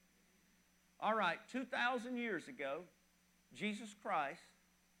All right, 2,000 years ago, Jesus Christ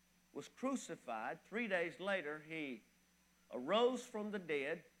was crucified. 3 days later, he arose from the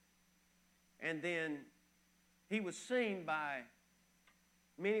dead, and then he was seen by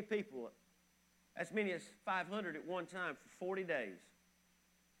many people, as many as 500 at one time for 40 days.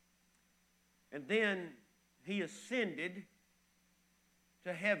 And then he ascended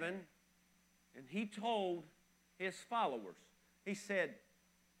to heaven, and he told his followers, he said,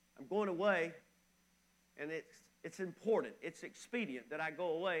 I'm going away, and it's important, it's expedient that I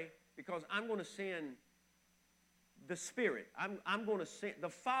go away because I'm going to send the Spirit. I'm going to send, the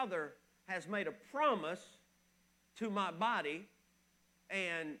Father has made a promise to my body,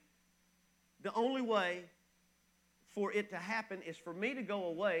 and the only way for it to happen is for me to go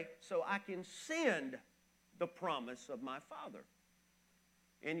away so I can send the promise of my Father.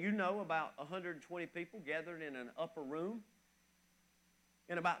 And you know, about 120 people gathered in an upper room.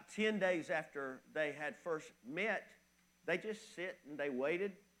 And about 10 days after they had first met, they just sit and they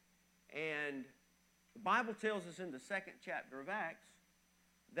waited. And the Bible tells us in the 2nd chapter of Acts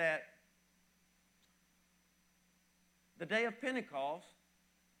that the day of Pentecost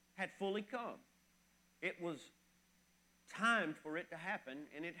had fully come. It was timed for it to happen,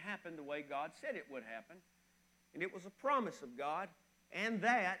 and it happened the way God said it would happen. And it was a promise of God, and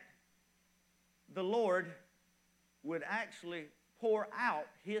that the Lord would actually pour out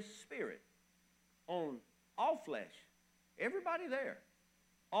His Spirit on all flesh. Everybody there,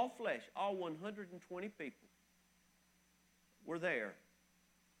 all flesh, all 120 people were there.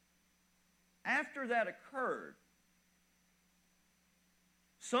 After that occurred,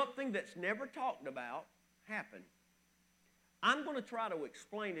 something that's never talked about happened. I'm going to try to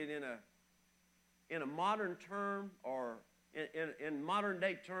explain it in a modern term, or in modern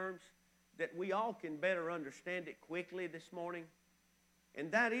day terms, that we all can better understand it quickly this morning. And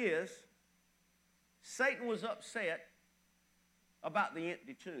that is, Satan was upset about the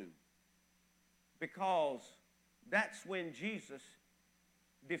empty tomb, because that's when Jesus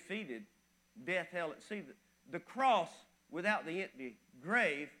defeated death, hell, and see, the cross without the empty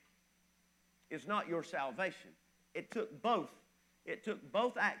grave is not your salvation. It took both. It took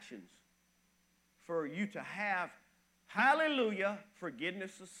both actions for you to have, hallelujah,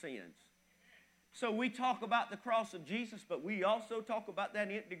 forgiveness of sins. So we talk about the cross of Jesus, but we also talk about that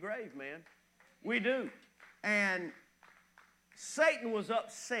empty grave, man. We do. And Satan was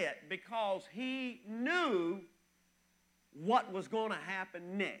upset because he knew what was going to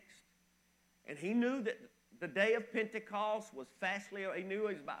happen next. And he knew that the day of Pentecost was fastly, he knew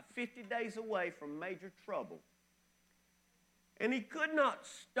he was about 50 days away from major trouble. And he could not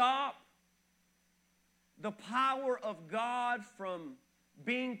stop the power of God from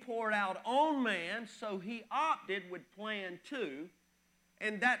being poured out on man, so he opted with plan 2,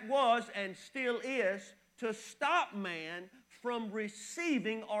 and that was and still is to stop man from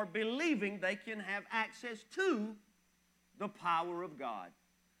receiving or believing they can have access to the power of God,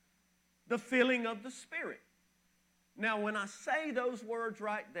 the filling of the Spirit. Now, when I say those words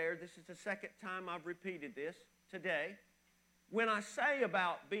right there, this is the second time I've repeated this today. When I say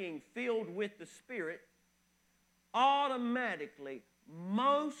about being filled with the Spirit, automatically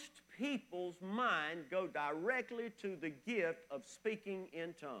most people's mind go directly to the gift of speaking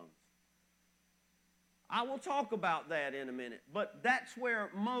in tongues. I will talk about that in a minute, but that's where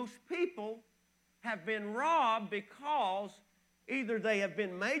most people have been robbed, because either they have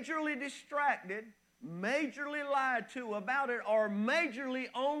been majorly distracted, majorly lied to about it, or majorly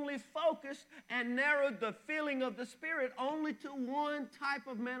only focused and narrowed the filling of the Spirit only to one type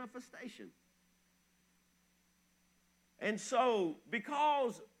of manifestation. And so,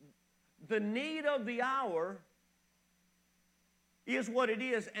 because the need of the hour is what it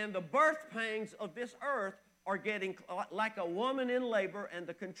is, and the birth pangs of this earth are getting like a woman in labor, and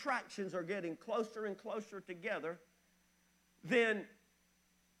the contractions are getting closer and closer together, then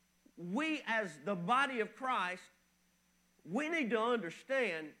we as the body of Christ, we need to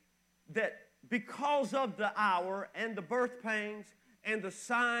understand that because of the hour and the birth pangs and the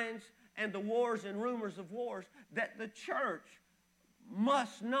signs and the wars and rumors of wars, that the church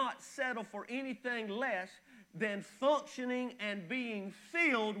must not settle for anything less than functioning and being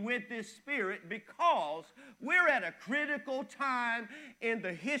filled with this Spirit, because we're at a critical time in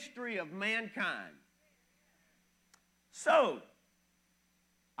the history of mankind. So,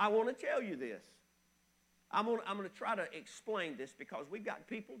 I want to tell you this. I'm going to try to explain this, because we've got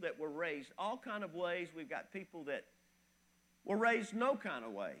people that were raised all kind of ways. We've got people that were raised no kind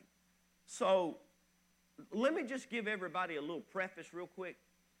of way. So let me just give everybody a little preface real quick.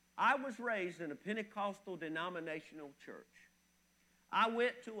 I was raised in a Pentecostal denominational church. I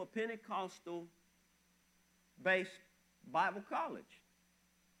went to a Pentecostal-based Bible college.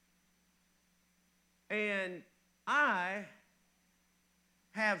 And I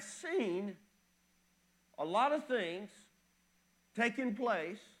have seen a lot of things taking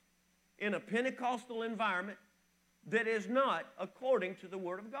place in a Pentecostal environment that is not according to the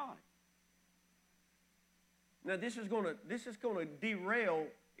Word of God. Now, this is going to derail,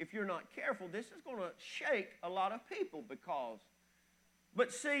 if you're not careful, this is going to shake a lot of people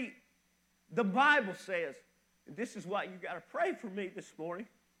but see, the Bible says, and this is why you got to pray for me this morning.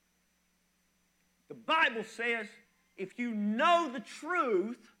 The Bible says, if you know the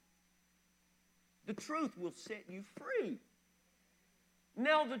truth will set you free.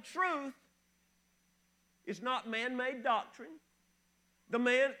 Now, the truth is not man-made doctrine.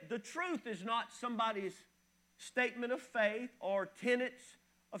 The truth is not somebody's statement of faith or tenets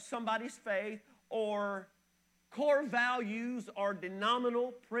of somebody's faith or core values or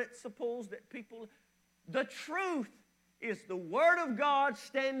denominational principles that people... The truth is the Word of God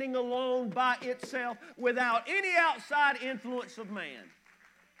standing alone by itself without any outside influence of man.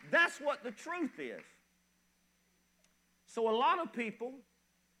 That's what the truth is. So a lot of people,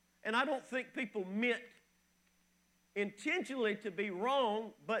 and I don't think people meant intentionally to be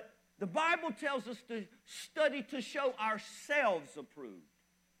wrong, but the Bible tells us to study to show ourselves approved.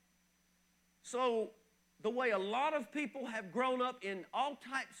 So the way a lot of people have grown up in all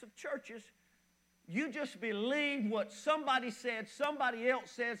types of churches, you just believe what somebody said, somebody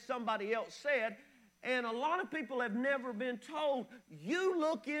else said, somebody else said, and a lot of people have never been told, you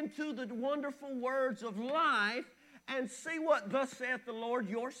look into the wonderful words of life and see what thus saith the Lord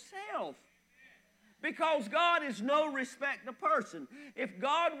yourself. Because God is no respect of person. If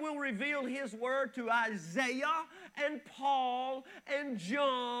God will reveal His Word to Isaiah and Paul and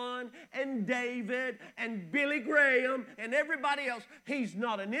John and David and Billy Graham and everybody else, He's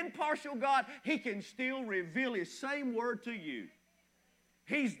not an impartial God. He can still reveal His same Word to you.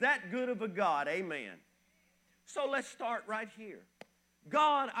 He's that good of a God. Amen. So let's start right here.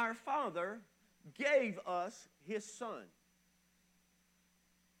 God, our Father, gave us His Son.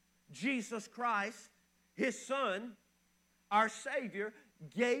 Jesus Christ, His Son, our Savior,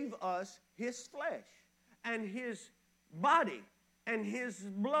 gave us His flesh and His body and His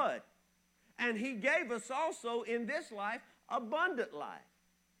blood. And He gave us also in this life abundant life.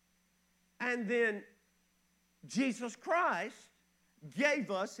 And then Jesus Christ gave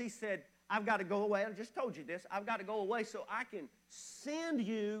us, He said, I've got to go away. I just told you this. I've got to go away so I can send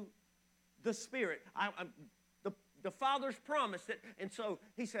you the Spirit. The Father's promised it, and so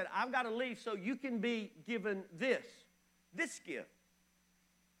He said, I've got to leave so you can be given this gift.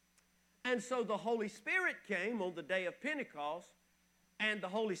 And so the Holy Spirit came on the day of Pentecost, and the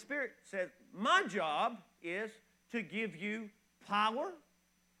Holy Spirit said, my job is to give you power,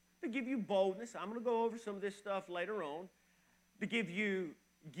 to give you boldness. I'm going to go over some of this stuff later on, to give you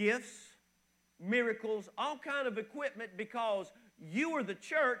gifts, miracles, all kind of equipment, because you are the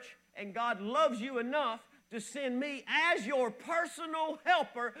church, and God loves you enough to send me as your personal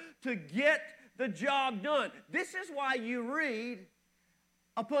helper to get the job done. This is why you read,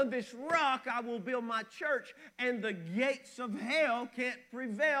 upon this rock I will build my church, and the gates of hell can't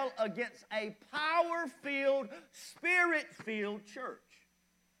prevail against a power-filled, spirit-filled church.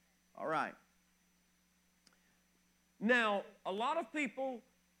 All right. Now, a lot of people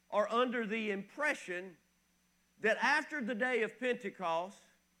are under the impression that after the day of Pentecost,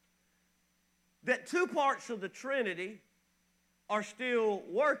 that two parts of the Trinity are still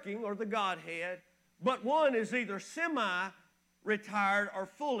working, or the Godhead, but one is either semi-retired or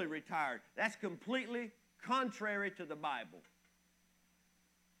fully retired. That's completely contrary to the Bible.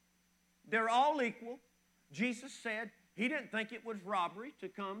 They're all equal. Jesus said He didn't think it was robbery to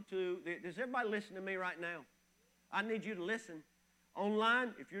come to... Does everybody listen to me right now? I need you to listen.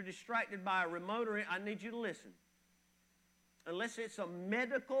 Online, if you're distracted by a remote, I need you to listen. Unless it's a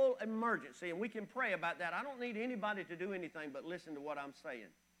medical emergency, and we can pray about that. I don't need anybody to do anything but listen to what I'm saying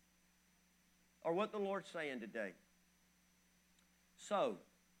or what the Lord's saying today. So,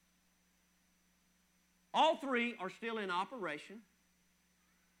 all three are still in operation.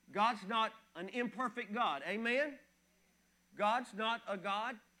 God's not an imperfect God. Amen? God's not a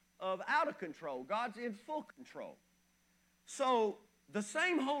God of out of control. God's in full control. So, the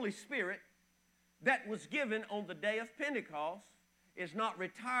same Holy Spirit that was given on the day of Pentecost is not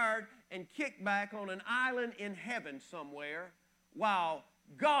retired and kicked back on an island in heaven somewhere, while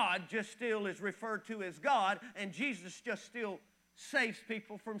God just still is referred to as God, and Jesus just still saves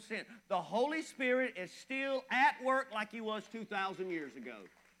people from sin. The Holy Spirit is still at work like He was 2,000 years ago.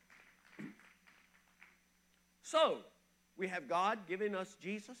 So, We have God giving us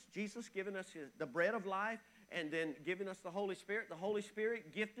Jesus, Jesus giving us the bread of life, and then giving us the Holy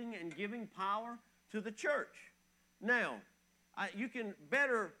Spirit gifting and giving power to the church. Now, you can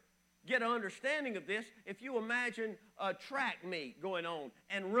better get an understanding of this if you imagine a track meet going on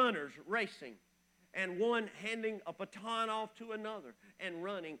and runners racing, and one handing a baton off to another and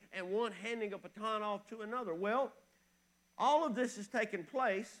running, and one handing a baton off to another. Well, all of this is taking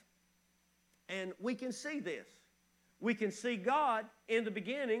place, and we can see this. We can see God in the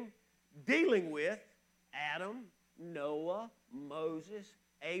beginning dealing with Adam, Noah, Moses,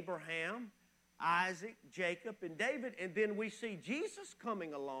 Abraham, Isaac, Jacob, and David. And then we see Jesus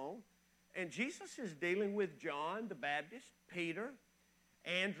coming along, and Jesus is dealing with John the Baptist, Peter,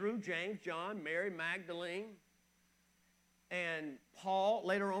 Andrew, James, John, Mary Magdalene, and Paul.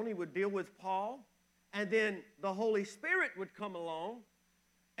 Later on, he would deal with Paul. And then the Holy Spirit would come along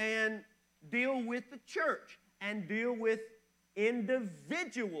and deal with the church and deal with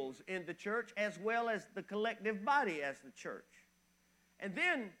individuals in the church as well as the collective body as the church. And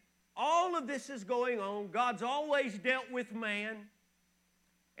then all of this is going on. God's always dealt with man.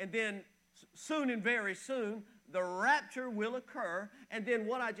 And then soon and very soon, the rapture will occur. And then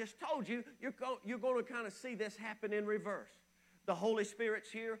what I just told you, you're going to kind of see this happen in reverse. The Holy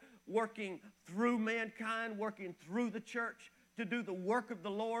Spirit's here working through mankind, working through the church to do the work of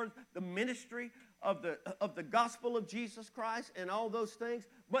the Lord, the ministry of the gospel of Jesus Christ and all those things.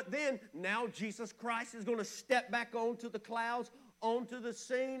 But then now Jesus Christ is going to step back onto the clouds, onto the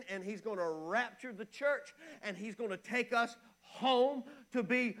scene, and he's going to rapture the church, and he's going to take us home to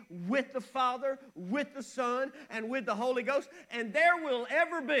be with the Father, with the Son, and with the Holy Ghost, and there will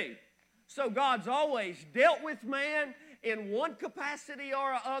ever be. So God's always dealt with man in one capacity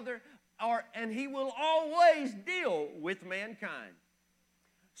or other, and he will always deal with mankind.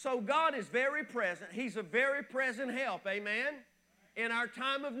 So God is very present. He's a very present help, amen, in our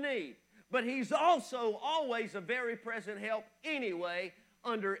time of need. But he's also always a very present help anyway,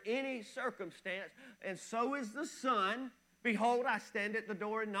 under any circumstance. And so is the Son. Behold, I stand at the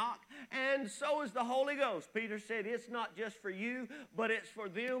door and knock. And so is the Holy Ghost. Peter said, it's not just for you, but it's for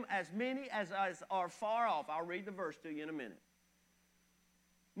them as many as are far off. I'll read the verse to you in a minute.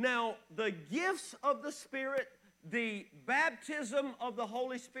 Now, the gifts of the Spirit, the baptism of the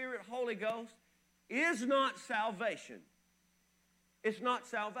Holy Spirit, Holy Ghost, is not salvation. It's not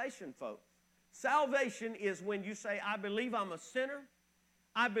salvation, folks. Salvation is when you say, I believe I'm a sinner.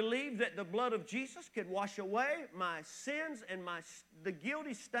 I believe that the blood of Jesus can wash away my sins and the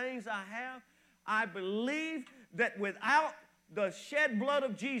guilty stains I have. I believe that without the shed blood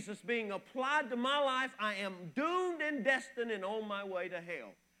of Jesus being applied to my life, I am doomed and destined and on my way to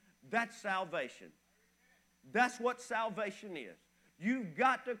hell. That's salvation. That's what salvation is. You've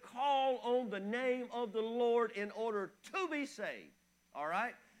got to call on the name of the Lord in order to be saved. All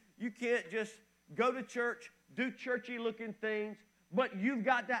right? You can't just go to church, do churchy-looking things, but you've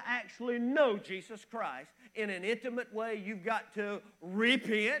got to actually know Jesus Christ in an intimate way. You've got to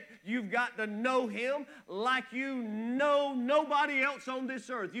repent. You've got to know Him like you know nobody else on this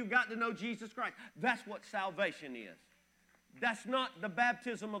earth. You've got to know Jesus Christ. That's what salvation is. That's not the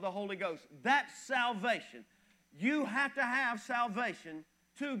baptism of the Holy Ghost. That's salvation. You have to have salvation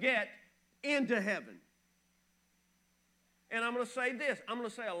to get into heaven. And I'm going to say this. I'm going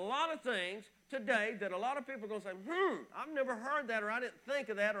to say a lot of things today that a lot of people are going to say, I've never heard that, or I didn't think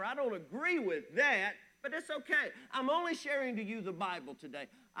of that, or I don't agree with that, but it's okay. I'm only sharing to you the Bible today.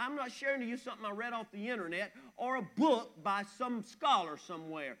 I'm not sharing to you something I read off the internet or a book by some scholar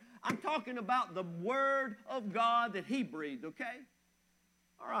somewhere. I'm talking about the Word of God that He breathed, okay?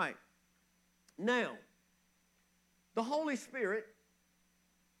 All right. Now, the Holy Spirit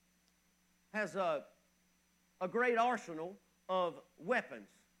has a great arsenal of weapons.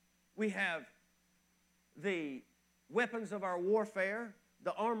 We have the weapons of our warfare,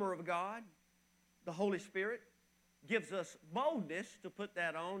 the armor of God. The Holy Spirit gives us boldness to put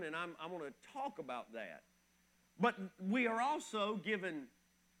that on, and I'm going to talk about that. But we are also given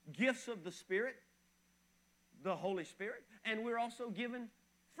gifts of the Spirit, the Holy Spirit, and we're also given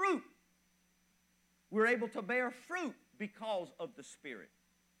fruit. We're able to bear fruit because of the Spirit.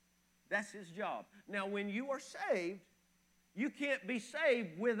 That's His job. Now, when you are saved, you can't be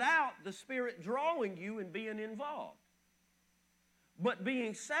saved without the Spirit drawing you and being involved. But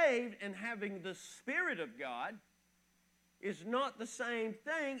being saved and having the Spirit of God is not the same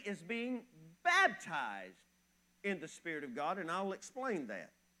thing as being baptized in the Spirit of God, and I'll explain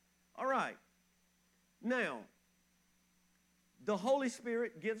that. All right. Now, the Holy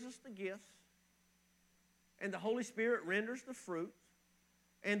Spirit gives us the gifts, and the Holy Spirit renders the fruit,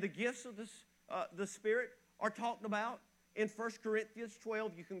 and the gifts of the Spirit are talked about in 1 Corinthians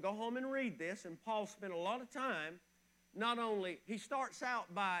 12. You can go home and read this, and Paul spent a lot of time. Not only, he starts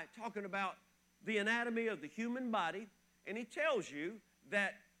out by talking about the anatomy of the human body, and he tells you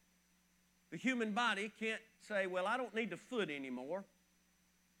that the human body can't say, well, I don't need the foot anymore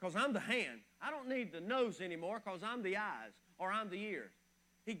because I'm the hand. I don't need the nose anymore because I'm the eyes or I'm the ears.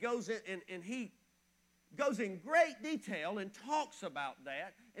 He goes in and he goes in great detail and talks about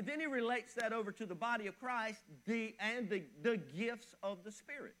that, and then he relates that over to the body of Christ and the gifts of the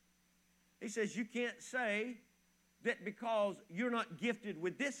Spirit. He says you can't say that because you're not gifted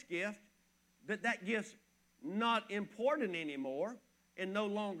with this gift, that gift's not important anymore and no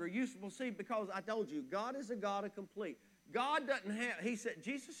longer useful. See, because I told you, God is a God of complete. God doesn't have, he said,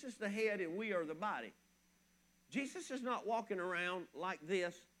 Jesus is the head and we are the body. Jesus is not walking around like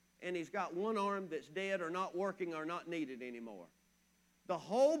this and he's got one arm that's dead or not working or not needed anymore. The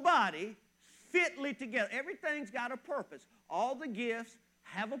whole body fitly together. Everything's got a purpose. All the gifts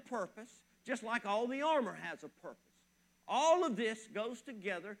have a purpose, just like all the armor has a purpose. All of this goes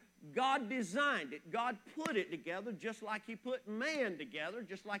together. God designed it. God put it together just like he put man together,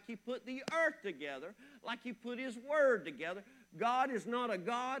 just like he put the earth together, like he put his word together. God is not a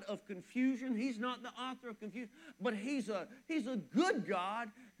God of confusion. He's not the author of confusion, but he's a good God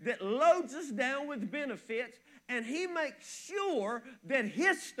that loads us down with benefits, and he makes sure that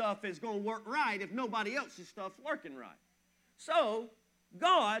his stuff is going to work right if nobody else's stuff's working right. So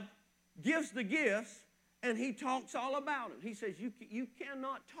God gives the gifts, and he talks all about it. He says you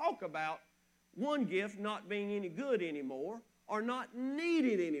cannot talk about one gift not being any good anymore or not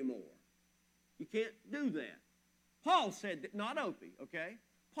needed anymore. You can't do that. Paul said that, not Opie, okay?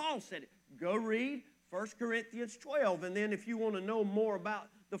 Paul said it. Go read 1 Corinthians 12, and then if you want to know more about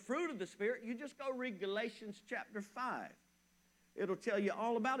the fruit of the Spirit, you just go read Galatians chapter 5. It'll tell you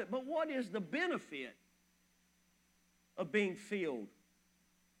all about it. But what is the benefit of being filled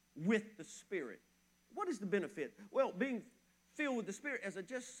with the Spirit? What is the benefit? Well, being filled with the Spirit, as I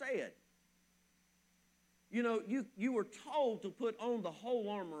just said, you know, you were told to put on the whole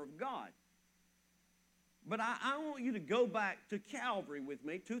armor of God. But I want you to go back to Calvary with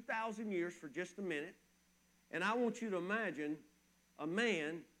me, 2,000 years for just a minute, and I want you to imagine a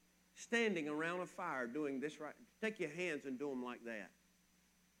man standing around a fire doing this right. Take your hands and do them like that.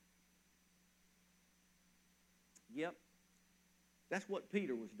 Yep. That's what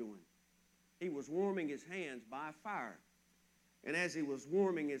Peter was doing. He was warming his hands by a fire. And as he was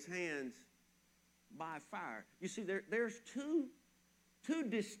warming his hands by fire, you see, there's two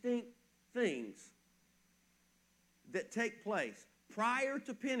distinct things that take place prior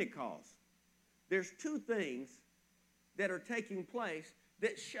to Pentecost. There's two things that are taking place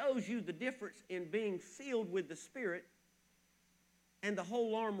that shows you the difference in being filled with the Spirit and the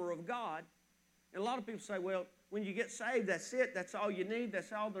whole armor of God. And a lot of people say, well, when you get saved, that's it. That's all you need.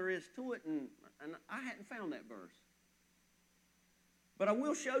 That's all there is to it. And I hadn't found that verse. But I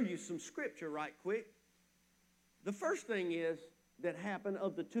will show you some scripture right quick. The first thing is that happened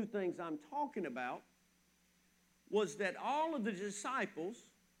of the two things I'm talking about was that all of the disciples,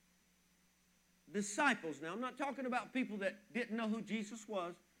 now I'm not talking about people that didn't know who Jesus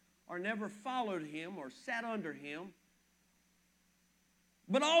was or never followed him or sat under him,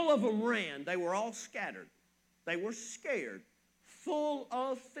 but all of them ran. They were all scattered. They were scared, full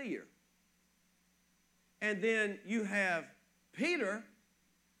of fear. And then you have Peter,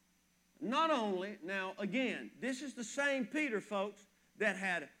 not only, now again, this is the same Peter, folks, that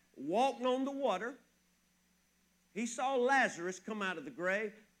had walked on the water. He saw Lazarus come out of the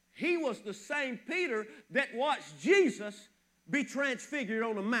grave. He was the same Peter that watched Jesus be transfigured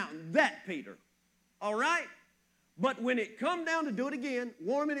on a mountain. That Peter. All right? But when it come down to do it again,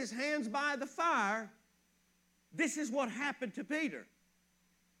 warming his hands by the fire, this is what happened to Peter.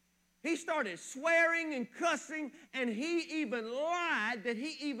 He started swearing and cussing, and he even lied that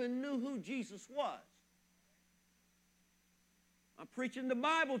he even knew who Jesus was. I'm preaching the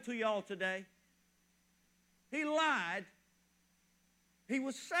Bible to y'all today. He lied. He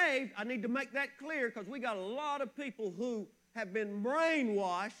was saved. I need to make that clear because we got a lot of people who have been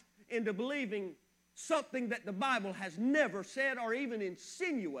brainwashed into believing something that the Bible has never said or even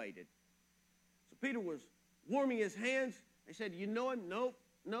insinuated. So Peter was warming his hands. They said, you know him? Nope,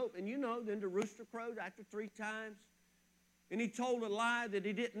 nope. And you know, then the rooster crowed after 3 times. And he told a lie that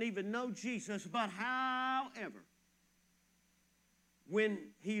he didn't even know Jesus. But however, when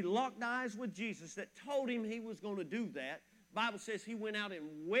he locked eyes with Jesus that told him he was going to do that, the Bible says he went out and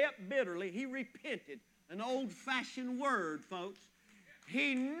wept bitterly. He repented. An old-fashioned word, folks.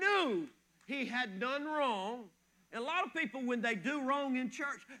 He knew he had done wrong, And a lot of people, when they do wrong in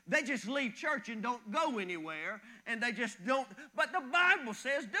church, they just leave church and don't go anywhere, and they just don't. But the Bible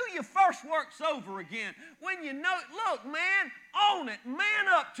says, do your first works over again. When you know, look, man, own it, man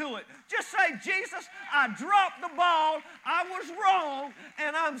up to it. Just say, Jesus, I dropped the ball, I was wrong,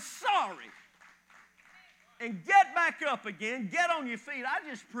 and I'm sorry. And get back up again, get on your feet. I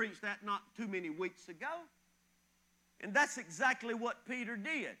just preached that not too many weeks ago. And that's exactly what Peter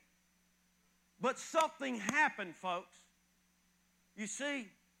did. But something happened, folks. You see,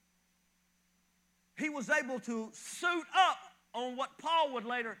 he was able to suit up on what Paul would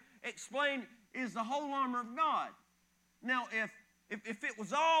later explain is the whole armor of God. Now, if it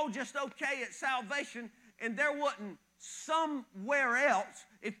was all just okay at salvation and there wasn't somewhere else,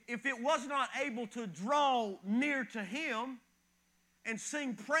 if it was not able to draw near to him and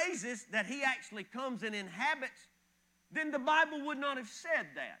sing praises that he actually comes and inhabits, then the Bible would not have said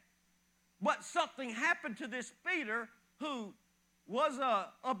that. But something happened to this Peter, who was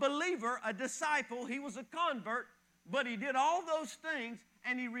a believer, a disciple. He was a convert, but he did all those things,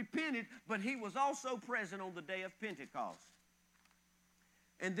 and he repented, but he was also present on the day of Pentecost.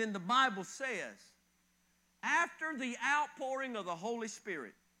 And then the Bible says, after the outpouring of the Holy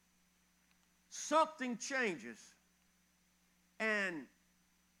Spirit, something changes, and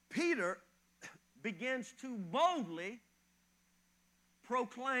Peter begins to boldly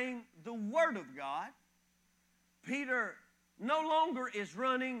proclaim the Word of God. Peter no longer is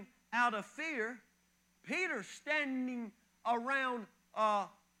running out of fear. Peter's standing around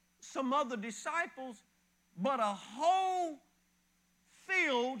some other disciples, but a whole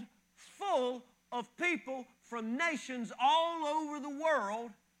field full of people from nations all over the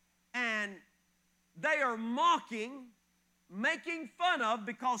world, and they are mocking, making fun of,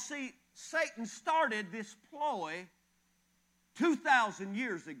 because, see, Satan started this ploy 2,000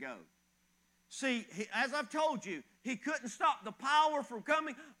 years ago. See, as I've told you, he couldn't stop the power from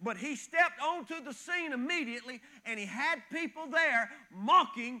coming, but he stepped onto the scene immediately, and he had people there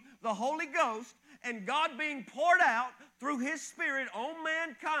mocking the Holy Ghost and God being poured out through His Spirit on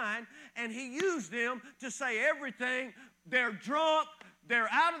mankind, and he used them to say everything. They're drunk, they're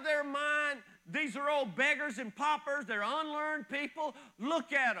out of their mind, these are all beggars and paupers, they're unlearned people.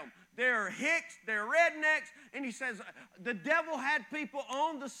 Look at them. They're hicks, they're rednecks. And he says the devil had people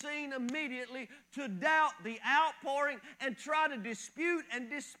on the scene immediately to doubt the outpouring and try to dispute and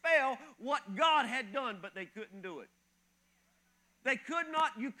dispel what God had done, but they couldn't do it. They could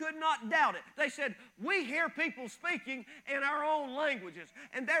not, you could not doubt it. They said, we hear people speaking in our own languages.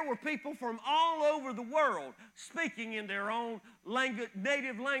 And there were people from all over the world speaking in their own language,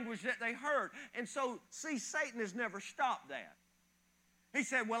 native language that they heard. And so, see, Satan has never stopped that. He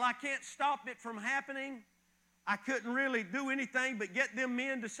said, well, I can't stop it from happening. I couldn't really do anything but get them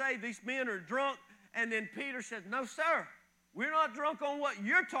men to say these men are drunk. And then Peter said, no, sir, we're not drunk on what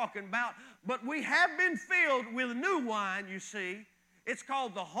you're talking about, but we have been filled with new wine, you see. It's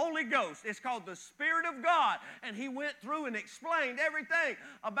called the Holy Ghost. It's called the Spirit of God. And he went through and explained everything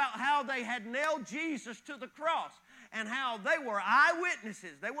about how they had nailed Jesus to the cross and how they were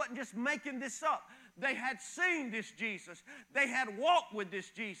eyewitnesses. They wasn't just making this up. They had seen this Jesus. They had walked with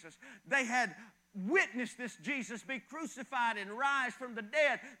this Jesus. They had witnessed this Jesus be crucified and rise from the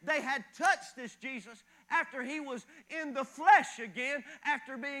dead. They had touched this Jesus after he was in the flesh again,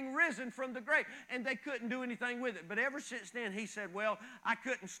 after being risen from the grave, and they couldn't do anything with it. But ever since then, he said, well, I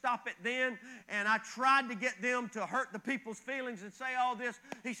couldn't stop it then, and I tried to get them to hurt the people's feelings and say all this.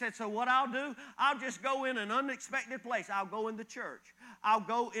 He said, so what I'll do, I'll just go in an unexpected place. I'll go in the church. I'll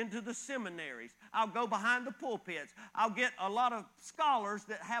go into the seminaries. I'll go behind the pulpits. I'll get a lot of scholars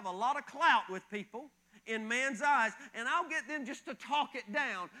that have a lot of clout with people in man's eyes, and I'll get them just to talk it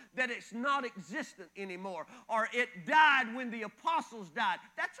down, that it's not existent anymore, or it died when the apostles died.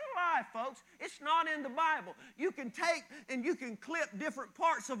 That's a lie, folks. It's not in the Bible. You can take and you can clip different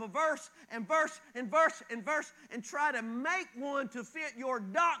parts of a verse and verse and verse and verse and try to make one to fit your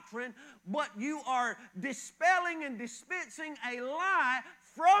doctrine, but you are dispelling and dispensing a lie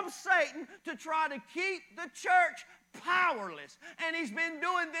from Satan to try to keep the church powerless. And he's been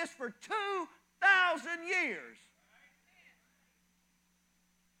doing this for 2,000 years.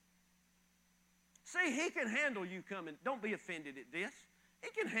 See, he can handle you coming. Don't be offended at this. He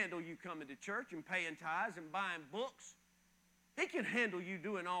can handle you coming to church and paying tithes and buying books. He can handle you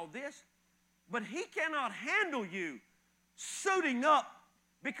doing all this. But he cannot handle you suiting up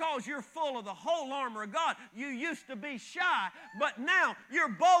because you're full of the whole armor of God. You used to be shy, but now you're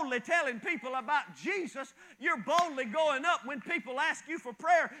boldly telling people about Jesus. You're boldly going up when people ask you for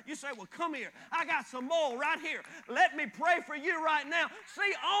prayer. You say, well, come here. I got some oil right here. Let me pray for you right now.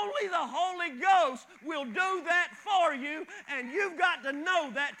 See, only the Holy Ghost will do that for you, and you've got to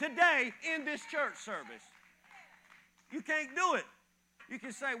know that today in this church service. You can't do it. You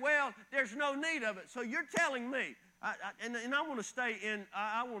can say, well, there's no need of it. So you're telling me, and I want to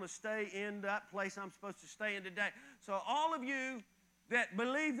stay in that place I'm supposed to stay in today. So all of you that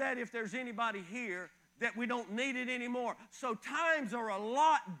believe that if there's anybody here that we don't need it anymore. So times are a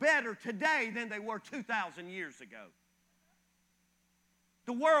lot better today than they were 2,000 years ago.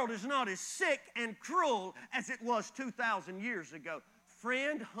 The world is not as sick and cruel as it was 2,000 years ago.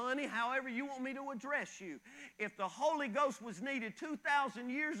 Friend, honey, however you want me to address you. If the Holy Ghost was needed 2,000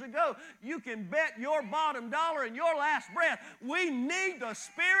 years ago, you can bet your bottom dollar and your last breath. We need the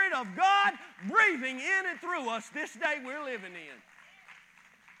Spirit of God breathing in and through us this day we're living in.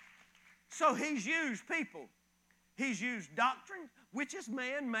 So He's used people. He's used doctrine, which is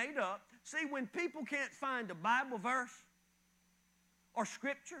man made up. See, when people can't find a Bible verse or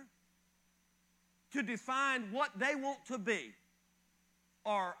Scripture to define what they want to be,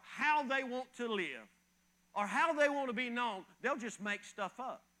 or how they want to live, or how they want to be known, they'll just make stuff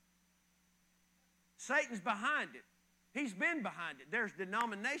up. Satan's behind it. He's been behind it. There's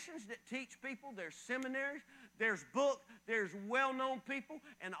denominations that teach people. There's seminaries. There's books. There's well-known people.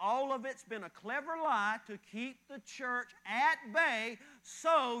 And all of it's been a clever lie to keep the church at bay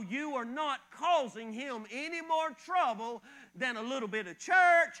so you are not causing him any more trouble than a little bit of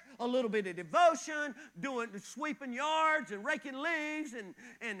church, a little bit of devotion, sweeping yards and raking leaves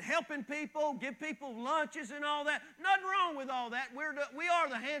and helping people, give people lunches and all that. Nothing wrong with all that. We are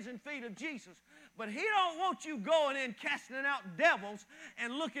the hands and feet of Jesus. But He don't want you going in casting out devils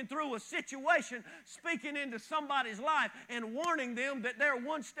and looking through a situation, speaking into somebody's life and warning them that they're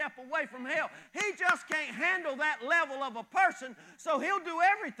one step away from hell. He just can't handle that level of a person, so He'll do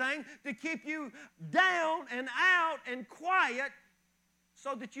everything to keep you down and out and quiet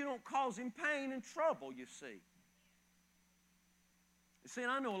so that you don't cause Him pain and trouble, you see. You see,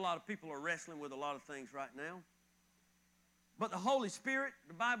 and I know a lot of people are wrestling with a lot of things right now. But the Holy Spirit,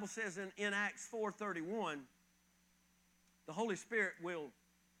 the Bible says in Acts 4:31, the Holy Spirit will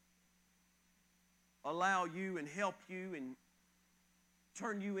allow you and help you and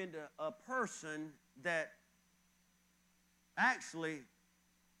turn you into a person that actually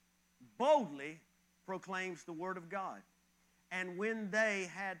boldly proclaims the Word of God. And when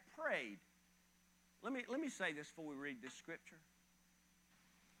they had prayed, let me say this before we read this scripture.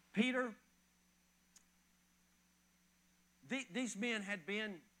 Peter, these men had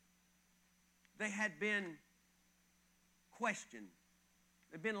been questioned.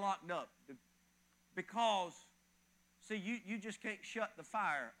 They'd been locked up because, see, you just can't shut the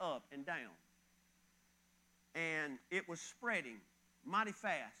fire up and down. And it was spreading mighty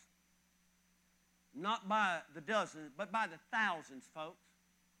fast. Not by the dozens, but by the thousands, folks.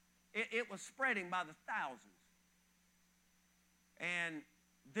 It was spreading by the thousands. And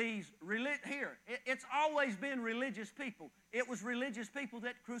it's always been religious people. It was religious people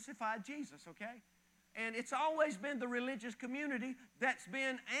that crucified Jesus, okay? And it's always been the religious community that's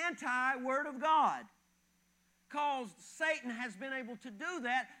been anti-Word of God. Because Satan has been able to do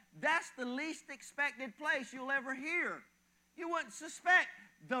that. That's the least expected place you'll ever hear. You wouldn't suspect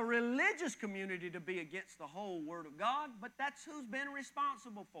the religious community to be against the whole Word of God, but that's who's been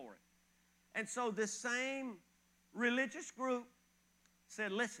responsible for it. And so this same religious group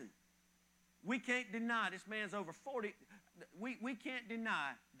said, listen, we can't deny this man's over 40. We can't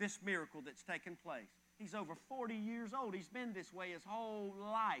deny this miracle that's taken place. He's over 40 years old. He's been this way his whole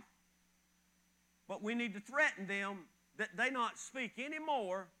life. But we need to threaten them that they not speak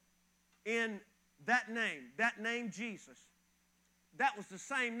anymore in that name Jesus. That was the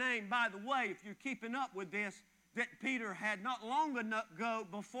same name, by the way, if you're keeping up with this, that Peter had not long ago,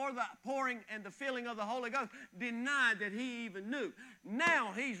 before the pouring and the filling of the Holy Ghost, denied that he even knew.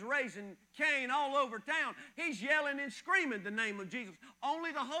 Now he's raising Cain all over town. He's yelling and screaming the name of Jesus.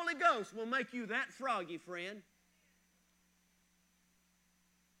 Only the Holy Ghost will make you that froggy, friend.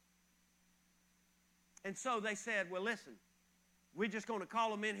 And so they said, well, listen, we're just going to call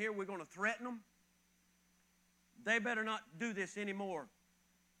them in here. We're going to threaten them. They better not do this anymore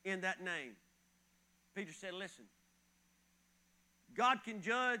in that name. Peter said, listen, God can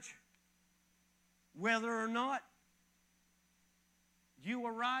judge whether or not you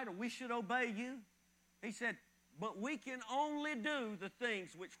are right or we should obey you. He said, but we can only do the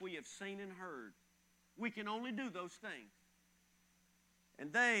things which we have seen and heard. We can only do those things.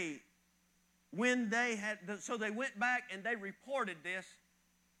 And they went back and they reported this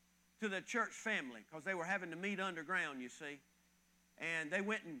to the church family because they were having to meet underground, you see. And they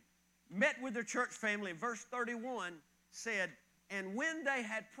went and met with their church family. Verse 31 said, and when they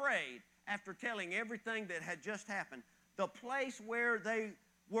had prayed, after telling everything that had just happened, the place where they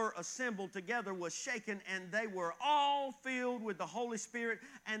were assembled together was shaken, and they were all filled with the Holy Spirit,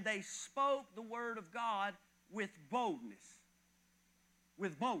 and they spoke the word of God with boldness.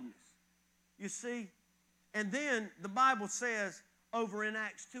 With boldness. You see? And then the Bible says over in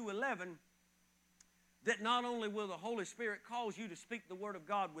Acts 2:11 that not only will the Holy Spirit cause you to speak the word of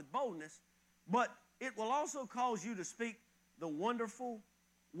God with boldness, but it will also cause you to speak the wonderful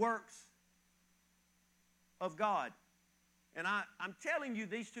works of God. And I'm telling you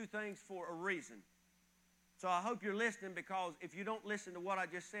these two things for a reason. So I hope you're listening, because if you don't listen to what I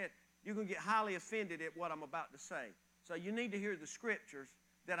just said, you're going to get highly offended at what I'm about to say. So you need to hear the scriptures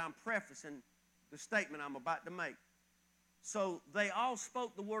that I'm prefacing the statement I'm about to make. So they all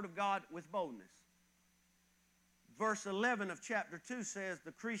spoke the word of God with boldness. Verse 11 of chapter 2 says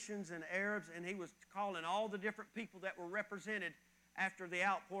the Cretans and Arabs, and he was calling all the different people that were represented after the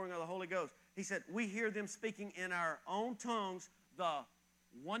outpouring of the Holy Ghost. He said, we hear them speaking in our own tongues the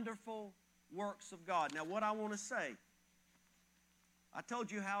wonderful works of God. Now what I want to say, I told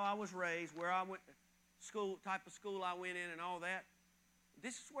you how I was raised, where I went to school, type of school I went in and all that.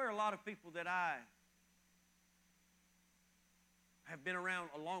 This is where a lot of people that I have been around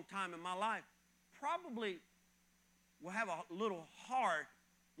a long time in my life probably will have a little hard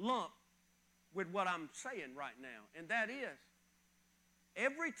lump with what I'm saying right now. And that is,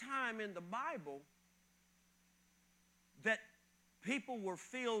 every time in the Bible that people were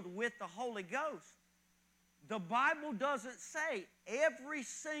filled with the Holy Ghost, the Bible doesn't say every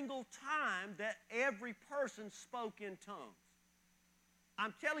single time that every person spoke in tongues.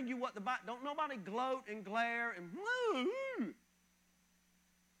 I'm telling you what the Bible, don't nobody gloat and glare and woo.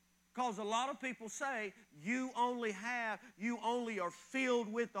 Because a lot of people say you only are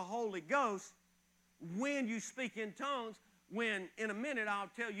filled with the Holy Ghost when you speak in tongues, when in a minute I'll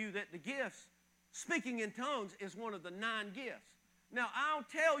tell you that the gifts, speaking in tongues is one of the 9 gifts. Now I'll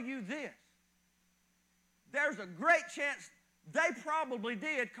tell you this, there's a great chance they probably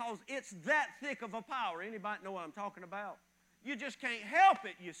did, because it's that thick of a power. Anybody know what I'm talking about? You just can't help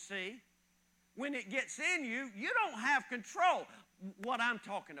it, you see. When it gets in you, you don't have control. What I'm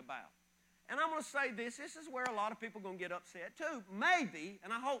talking about. And I'm going to say this is where a lot of people are going to get upset too. Maybe,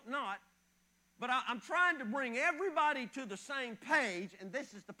 and I hope not, but I'm trying to bring everybody to the same page, and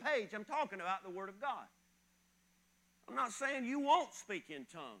this is the page I'm talking about, the Word of God. I'm not saying you won't speak in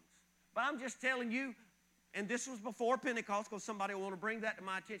tongues, but I'm just telling you, and this was before Pentecost, because somebody will want to bring that to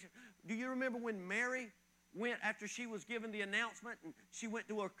my attention. Do you remember when Mary went, after she was given the announcement, and she went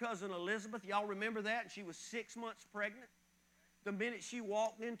to her cousin Elizabeth? Y'all remember that? And she was 6 months pregnant. The minute she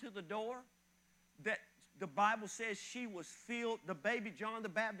walked into the door, that the Bible says she was filled, the baby John the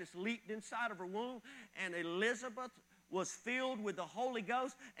Baptist leaped inside of her womb, and Elizabeth was filled with the Holy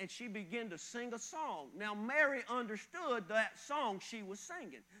Ghost, and she began to sing a song. Now Mary understood that song she was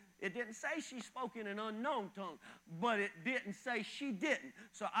singing. It didn't say she spoke in an unknown tongue, but it didn't say she didn't.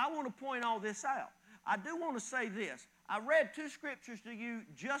 So I want to point all this out. I do want to say this. I read 2 scriptures to you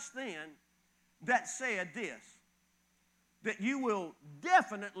just then that said this, that you will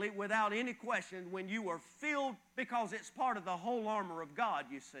definitely, without any question, when you are filled, because it's part of the whole armor of God,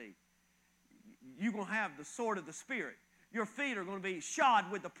 you see, you're going to have the sword of the Spirit. Your feet are going to be shod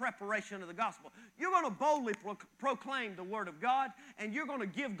with the preparation of the gospel. You're going to boldly proclaim the Word of God, and you're going to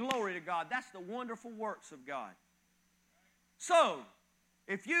give glory to God. That's the wonderful works of God. So,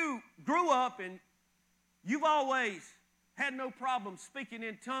 if you grew up and you've always had no problem speaking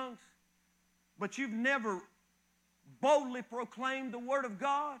in tongues, but you've never boldly proclaimed the Word of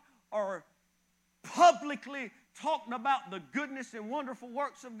God or publicly talking about the goodness and wonderful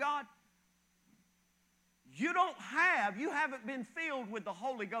works of God, you haven't been filled with the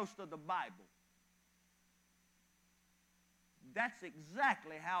Holy Ghost of the Bible. That's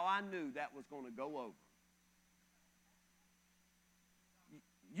exactly how I knew that was going to go over.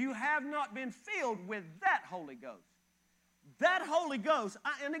 You have not been filled with that Holy Ghost. That Holy Ghost,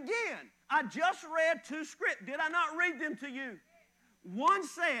 and again, I just read 2 scriptures. Did I not read them to you? One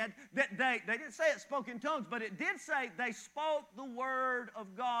said that they didn't say it spoke in tongues, but it did say they spoke the Word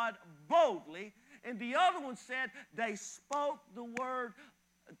of God boldly. And the other one said they spoke the Word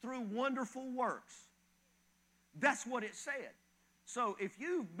through wonderful works. That's what it said. So if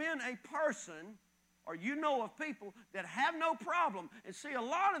you've been a person or you know of people that have no problem. And see, a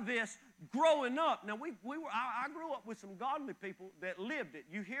lot of this growing up. Now, I grew up with some godly people that lived it.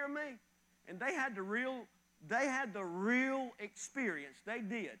 You hear me? And they had the real experience. They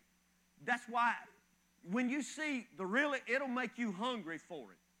did. That's why when you see the real, it'll make you hungry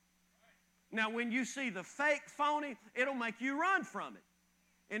for it. Now, when you see the fake, phony, it'll make you run from it.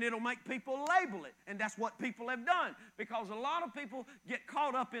 And it'll make people label it. And that's what people have done. Because a lot of people get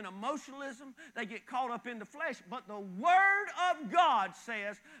caught up in emotionalism. They get caught up in the flesh. But the Word of God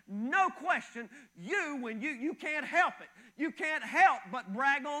says, no question, you can't help it. You can't help but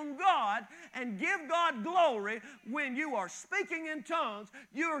brag on God and give God glory when you are speaking in tongues.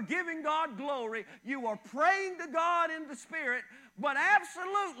 You are giving God glory. You are praying to God in the Spirit. But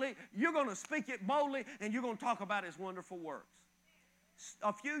absolutely, you're going to speak it boldly and you're going to talk about His wonderful works.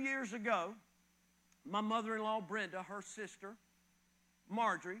 A few years ago, my mother-in-law, Brenda, her sister,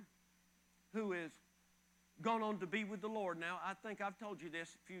 Marjorie, who is gone on to be with the Lord now. I think I've told you this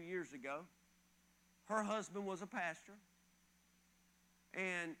a few years ago. Her husband was a pastor,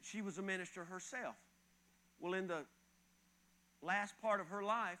 and she was a minister herself. Well, in the last part of her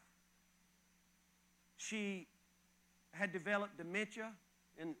life, she had developed dementia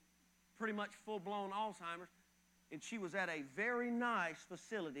and pretty much full-blown Alzheimer's. And she was at a very nice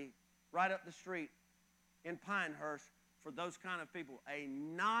facility right up the street in Pinehurst for those kind of people. A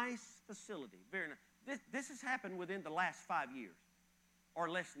nice facility, very nice. This has happened within the last 5 years, or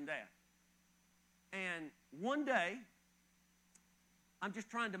less than that. And one day, I'm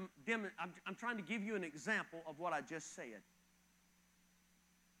trying to give you an example of what I just said.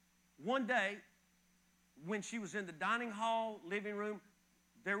 One day, when she was in the dining hall, living room,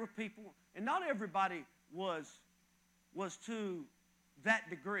 there were people, and not everybody was to that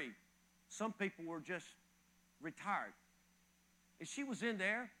degree. Some people were just retired. And she was in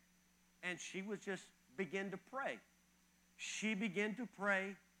there, and she was just begin to pray. She began to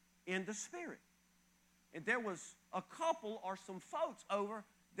pray in the Spirit. And there was a couple or some folks over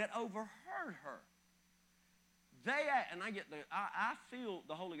that overheard her. I feel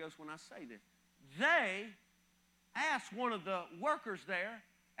the Holy Ghost when I say this. They asked one of the workers there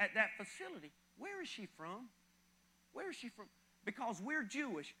at that facility, where is she from? Where is she from? Because we're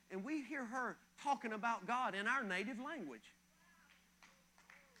Jewish, and we hear her talking about God in our native language.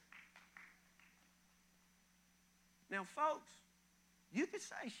 Now, folks, you could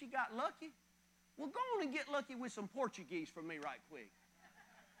say she got lucky. Well, go on and get lucky with some Portuguese for me right quick.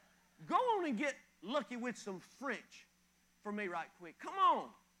 Go on and get lucky with some French for me right quick. Come on.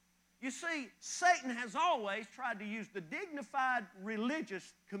 You see, Satan has always tried to use the dignified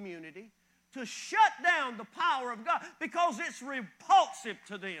religious community to shut down the power of God because it's repulsive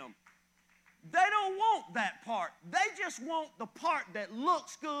to them. They don't want that part. They just want the part that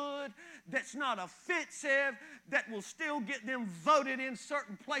looks good, that's not offensive, that will still get them voted in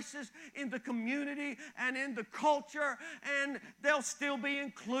certain places in the community and in the culture, and they'll still be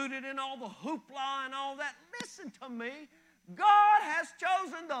included in all the hoopla and all that. Listen to me. God has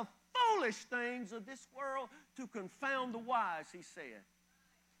chosen the foolish things of this world to confound the wise, He said.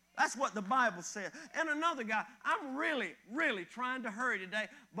 That's what the Bible says. And another guy, I'm really, really trying to hurry today,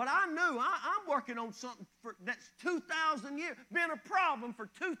 but I knew I'm working on something that's 2,000 years, been a problem for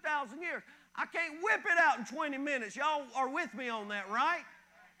 2,000 years. I can't whip it out in 20 minutes. Y'all are with me on that, right?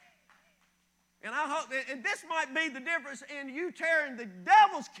 And I hope, and this might be the difference in you tearing the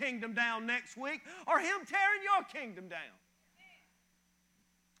devil's kingdom down next week or him tearing your kingdom down.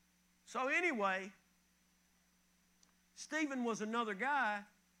 So anyway, Stephen was another guy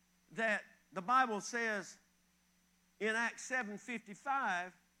that the Bible says in Acts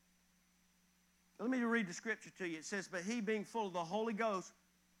 7:55, let me read the scripture to you. It says, but he being full of the Holy Ghost,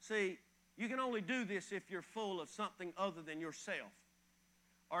 see, you can only do this if you're full of something other than yourself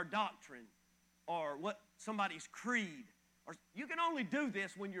or doctrine or what somebody's creed. Or you can only do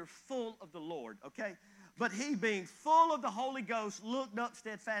this when you're full of the Lord, okay? But he being full of the Holy Ghost looked up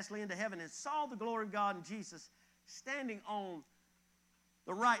steadfastly into heaven and saw the glory of God and Jesus standing on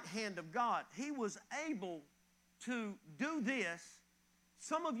the right hand of God. He was able to do this.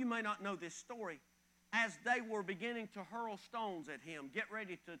 Some of you may not know this story. As they were beginning to hurl stones at him, get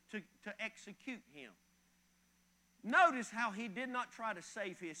ready to execute him. Notice how he did not try to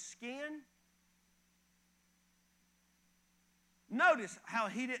save his skin. Notice how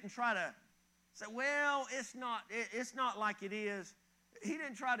he didn't try to say, well, it's not like it is. He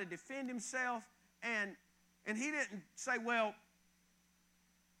didn't try to defend himself, and he didn't say, well,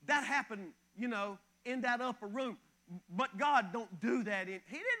 that happened, in that upper room. But God don't do that. He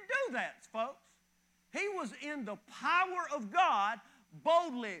didn't do that, folks. He was in the power of God,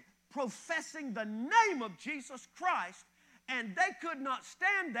 boldly professing the name of Jesus Christ, and they could not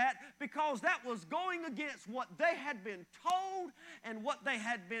stand that because that was going against what they had been told and what they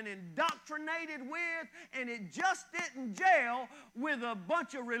had been indoctrinated with, and it just didn't gel with a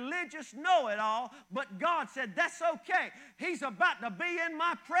bunch of religious know-it-all. But God said, that's okay. He's about to be in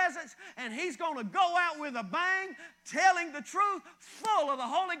my presence, and he's going to go out with a bang, telling the truth, full of the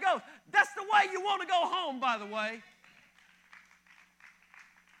Holy Ghost. That's the way you want to go home, by the way.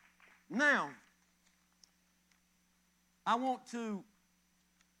 Now, I want to,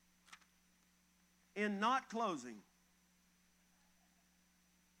 in not closing,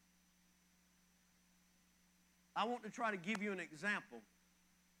 I want to try to give you an example,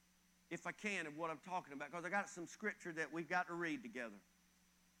 if I can, of what I'm talking about, because I got some scripture that we've got to read together.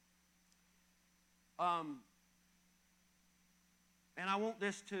 And I want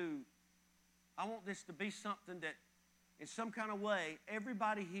this to be something that, in some kind of way,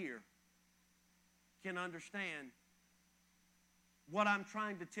 everybody here can understand what I'm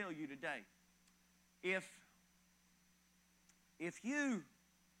trying to tell you today. If you,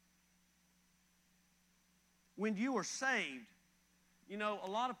 when you are saved, you know, a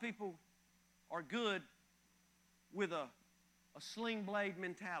lot of people are good with a sling blade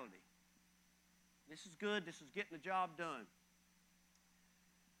mentality. This is good, this is getting the job done.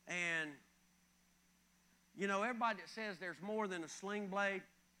 And, you know, everybody that says there's more than a sling blade,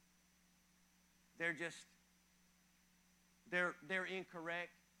 they're incorrect.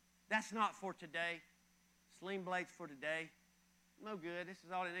 That's not for today. Sling blades for today. No good. This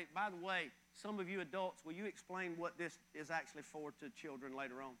is all it needs. By the way, some of you adults, will you explain what this is actually for to children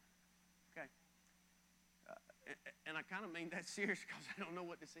later on? Okay. And I kind of mean that serious because I don't know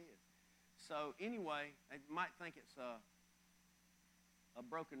what this is. So anyway, they might think it's a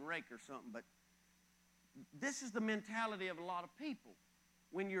broken rake or something, but this is the mentality of a lot of people.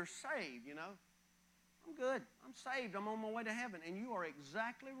 When you're saved, you know, I'm good. I'm saved. I'm on my way to heaven. And you are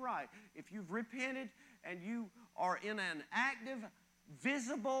exactly right. If you've repented and you are in an active,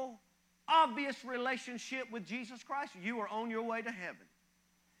 visible, obvious relationship with Jesus Christ, you are on your way to heaven.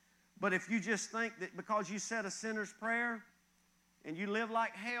 But if you just think that because you said a sinner's prayer and you live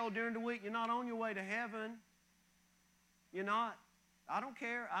like hell during the week, you're not on your way to heaven. You're not. I don't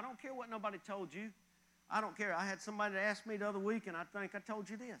care. I don't care what nobody told you. I don't care. I had somebody that asked me the other week, and I think I told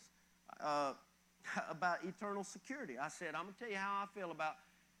you this. About eternal security. I said, I'm going to tell you how I feel about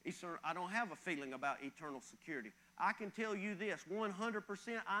eternal. I don't have a feeling about eternal security. I can tell you this,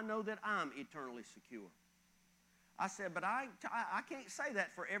 100% I know that I'm eternally secure. I said, but I can't say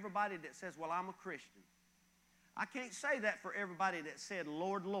that for everybody that says, well, I'm a Christian. I can't say that for everybody that said,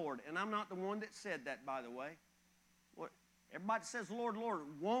 Lord, Lord. And I'm not the one that said that, by the way. Everybody that says, Lord, Lord,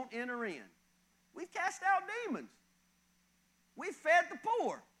 won't enter in. We've cast out demons. We've fed the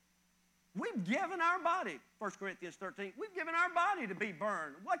poor. We've given our body, 1 Corinthians 13, we've given our body to be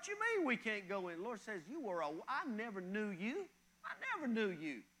burned. What you mean we can't go in? The Lord says, I never knew you. I never knew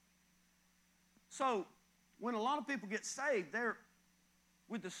you. So, when a lot of people get saved, they're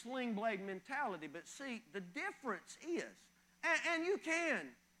with the sling blade mentality. But see, the difference is, and you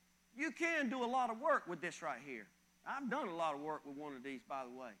can do a lot of work with this right here. I've done a lot of work with one of these, by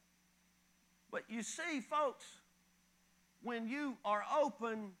the way. But you see, folks, when you are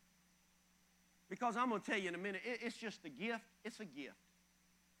open, because I'm going to tell you in a minute, it's just a gift. It's a gift.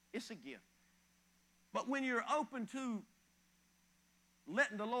 It's a gift. But when you're open to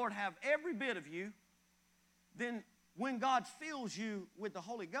letting the Lord have every bit of you, then when God fills you with the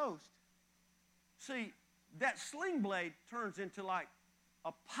Holy Ghost, see, that sling blade turns into like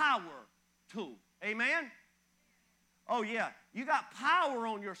a power tool. Amen? Oh, yeah. You got power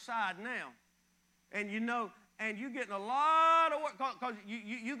on your side now. And you know, and you're getting a lot of work, because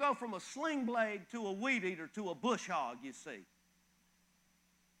you go from a sling blade to a weed eater to a bush hog, you see.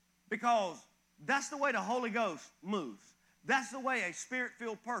 Because that's the way the Holy Ghost moves. That's the way a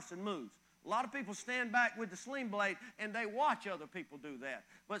spirit-filled person moves. A lot of people stand back with the sling blade and they watch other people do that.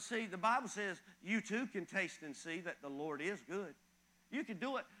 But see, the Bible says you too can taste and see that the Lord is good. You can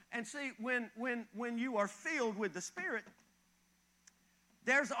do it. And see, when you are filled with the Spirit,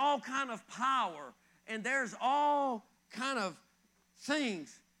 there's all kind of power and there's all kind of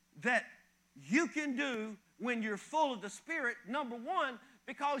things that you can do when you're full of the Spirit. Number one,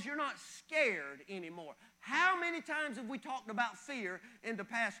 because you're not scared anymore. How many times have we talked about fear in the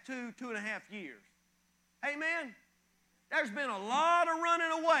past 2.5 years? Amen? There's been a lot of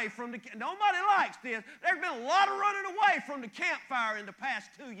running away from the, nobody likes this. There's been a lot of running away from the campfire in the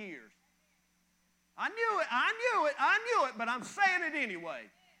past 2 years. I knew it, but I'm saying it anyway.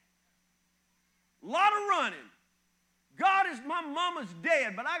 A lot of running. God is, my mama's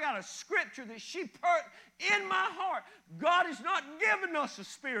dead, but I got a scripture that she put in my heart. God has not given us a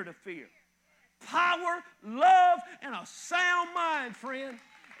spirit of fear. Power, love, and a sound mind, friend.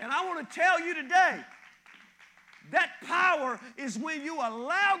 And I want to tell you today, that power is when you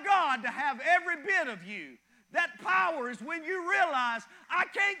allow God to have every bit of you. That power is when you realize, I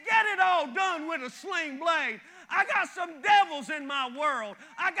can't get it all done with a sling blade. I got some devils in my world.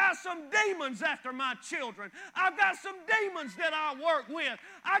 I got some demons after my children. I've got some demons that I work with.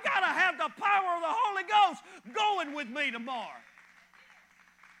 I got to have the power of the Holy Ghost going with me tomorrow.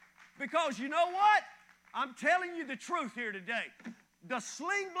 Because you know what? I'm telling you the truth here today. The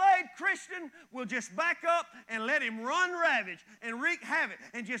sling blade Christian will just back up and let him run ravage and wreak havoc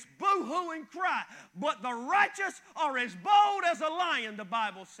and just boo-hoo and cry. But the righteous are as bold as a lion, the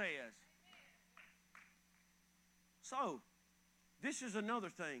Bible says. So, this is another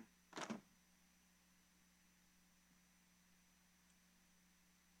thing.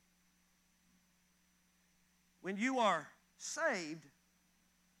 When you are saved,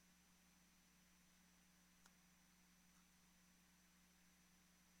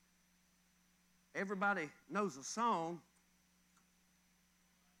 everybody knows a song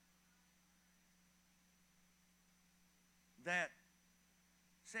that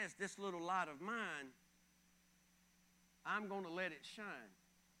says, this little light of mine, I'm going to let it shine.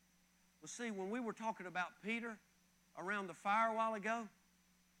 Well, see, when we were talking about Peter around the fire a while ago,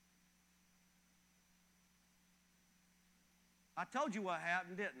 I told you what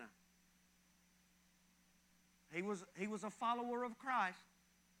happened, didn't I? He was a follower of Christ.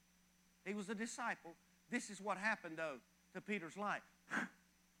 He was a disciple. This is what happened, though, to Peter's life.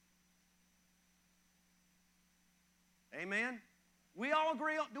 Amen? We all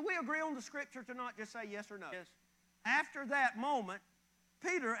agree on, do we agree on the scripture to not just say yes or no? Yes. After that moment,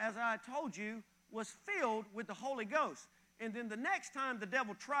 Peter, as I told you, was filled with the Holy Ghost. And then the next time the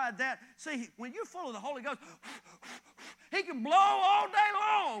devil tried that, see, when you're full of the Holy Ghost, he can blow all day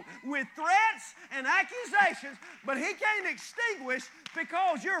long with threats and accusations, but he can't extinguish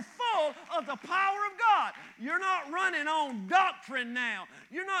because you're full of the power of God. You're not running on doctrine now.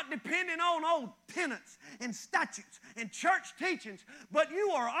 You're not depending on old tenets and statutes and church teachings, but you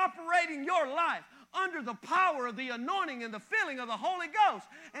are operating your life under the power of the anointing and the filling of the Holy Ghost.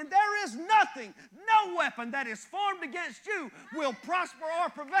 And there is nothing, no weapon that is formed against you will prosper or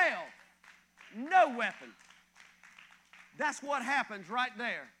prevail. No weapon. That's what happens right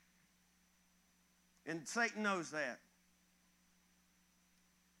there. And Satan knows that.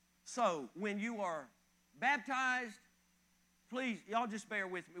 So, when you are baptized, please, y'all just bear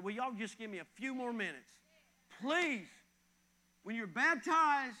with me. Will y'all just give me a few more minutes? Please, when you're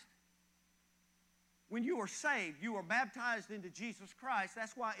baptized, when you are saved, you are baptized into Jesus Christ.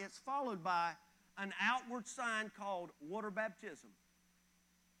 That's why it's followed by an outward sign called water baptism.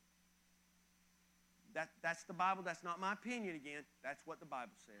 That's the Bible. That's not my opinion again. That's what the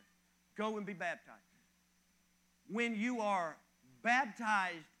Bible says. Go and be baptized. When you are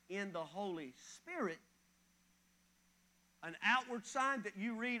baptized in the Holy Spirit, an outward sign that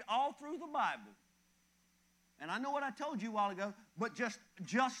you read all through the Bible. And I know what I told you a while ago, but just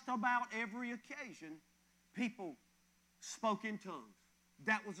about every occasion, people spoke in tongues.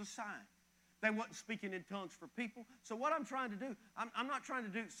 That was a sign. They wasn't speaking in tongues for people. So what I'm trying to do, I'm not trying to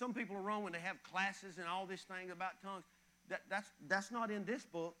do, some people are wrong when they have classes and all this thing about tongues. That's not in this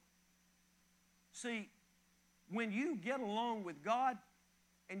book. See, when you get along with God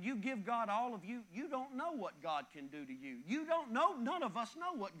and you give God all of you, you don't know what God can do to you. You don't know, none of us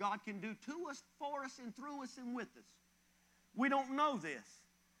know what God can do to us, for us, and through us, and with us. We don't know this.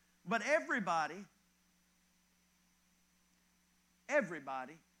 But everybody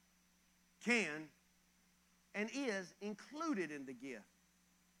can and is included in the gift.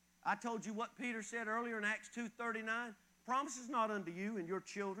 I told you what Peter said earlier in Acts 2:39. Promises not unto you and your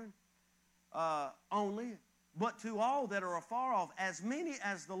children only, but to all that are afar off, as many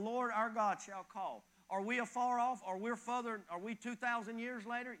as the Lord our God shall call. Are we afar off? Are we 2,000 years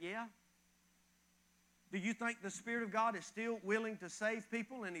later? Yeah. Do you think the Spirit of God is still willing to save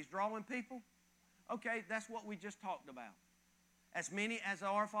people and He's drawing people? Okay, that's what we just talked about. As many as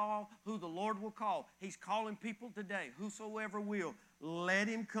are far off, who the Lord will call. He's calling people today. Whosoever will, let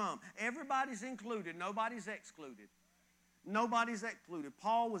him come. Everybody's included. Nobody's excluded. Nobody's excluded.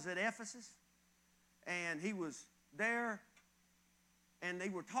 Paul was at Ephesus, and he was there, and they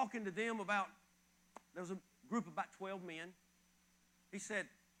were talking to them about, there was a group of about 12 men. He said,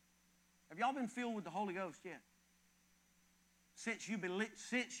 have y'all been filled with the Holy Ghost yet? Since you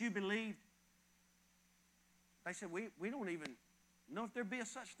believed? They said, we don't even know if there be a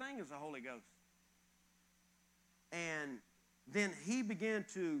such thing as the Holy Ghost. And then he began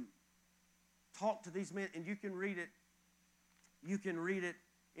to talk to these men, and you can read it. You can read it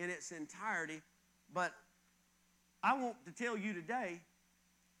in its entirety. But I want to tell you today,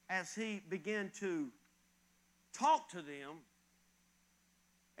 as he began to talk to them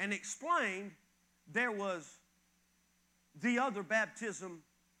and explained, there was the other baptism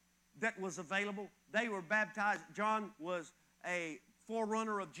that was available. They were baptized. John was a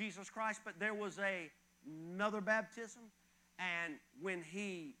forerunner of Jesus Christ, but there was another baptism. And when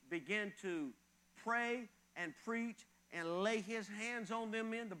he began to pray and preach and lay his hands on them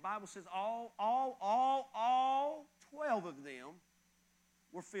men, the Bible says all 12 of them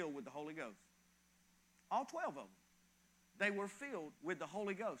were filled with the Holy Ghost. All 12 of them. They were filled with the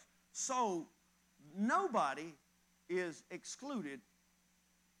Holy Ghost. So nobody is excluded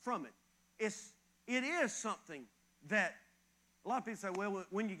from it. It is something that a lot of people say, well,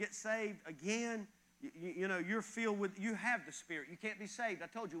 when you get saved again, you know, you're filled with, you have the Spirit. You can't be saved, I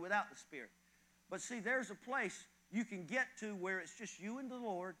told you, without the Spirit. But see, there's a place you can get to where it's just you and the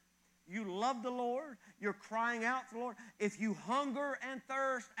Lord. You love the Lord. You're crying out for the Lord. If you hunger and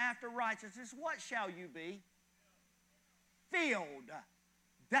thirst after righteousness, what shall you be? Filled.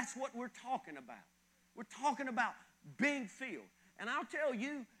 That's what we're talking about. We're talking about being filled. And I'll tell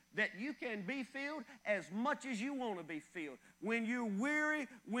you that you can be filled as much as you want to be filled. When you're weary,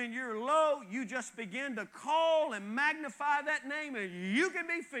 when you're low, you just begin to call and magnify that name, and you can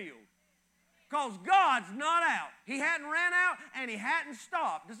be filled. Because God's not out. He hadn't ran out, and He hadn't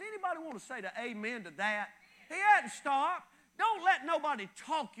stopped. Does anybody want to say the amen to that? He hadn't stopped. Don't let nobody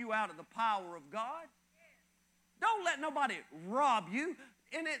talk you out of the power of God. Don't let nobody rob you.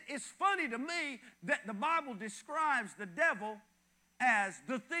 And it's funny to me that the Bible describes the devil as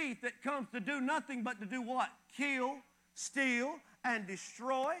the thief that comes to do nothing but to do what? Kill, steal, and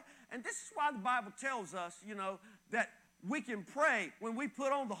destroy. And this is why the Bible tells us, you know, that we can pray. When we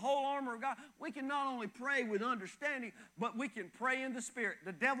put on the whole armor of God, we can not only pray with understanding, but we can pray in the Spirit.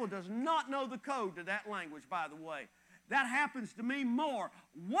 The devil does not know the code to that language, by the way. That happens to me more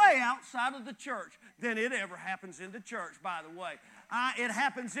way outside of the church than it ever happens in the church, by the way. It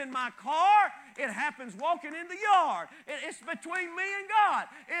happens in my car. It happens walking in the yard. It's between me and God.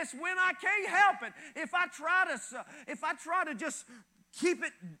 It's when I can't help it. If I try to just keep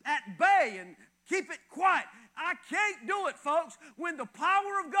it at bay and keep it quiet, I can't do it, folks. When the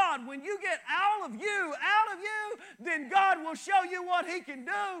power of God, when you get out of you, then God will show you what He can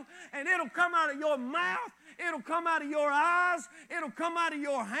do, and it'll come out of your mouth. It'll come out of your eyes. It'll come out of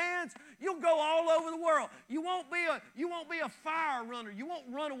your hands. You'll go all over the world. You won't be a fire runner. You won't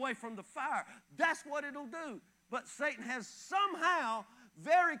run away from the fire. That's what it'll do. But Satan has somehow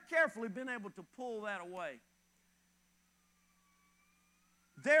very carefully been able to pull that away.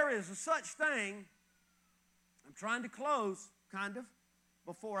 There is a such thing. I'm trying to close, kind of,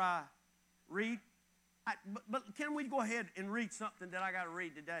 before I read. But can we go ahead and read something that I got to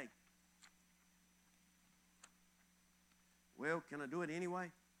read today? Well, can I do it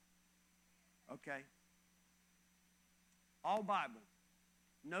anyway? Okay. All Bible.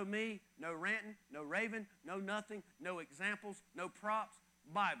 No me, no ranting, no raving, no nothing, no examples, no props.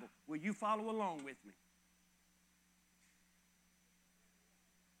 Bible. Will you follow along with me?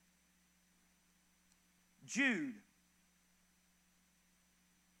 Jude.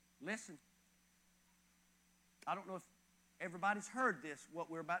 Listen. I don't know if everybody's heard this, what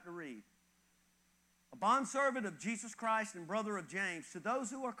we're about to read. A bondservant of Jesus Christ and brother of James, to those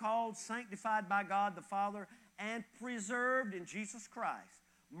who are called, sanctified by God the Father, and preserved in Jesus Christ,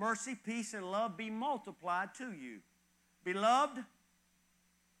 mercy, peace, and love be multiplied to you. Beloved,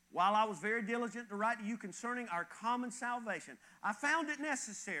 while I was very diligent to write to you concerning our common salvation, I found it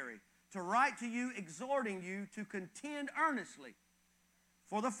necessary to write to you, exhorting you to contend earnestly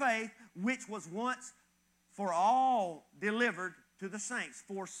for the faith which was once for all delivered to the saints.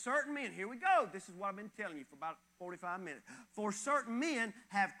 For certain men, here we go. This is what I've been telling you for about 45 minutes. For certain men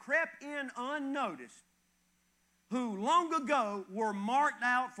have crept in unnoticed, who long ago were marked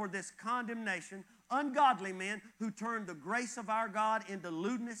out for this condemnation, ungodly men who turned the grace of our God into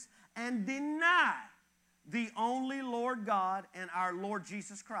lewdness and deny the only Lord God and our Lord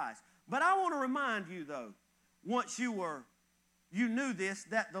Jesus Christ. But I want to remind you, though, once you knew this,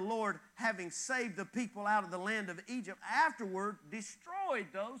 that the Lord, having saved the people out of the land of Egypt, afterward destroyed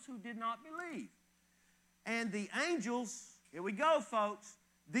those who did not believe. And the angels, here we go, folks,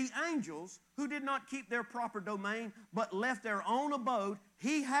 the angels who did not keep their proper domain, but left their own abode,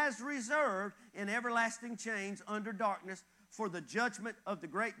 He has reserved in everlasting chains under darkness for the judgment of the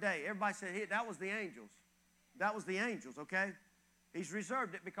great day. Everybody said, hey, that was the angels. That was the angels, okay? He's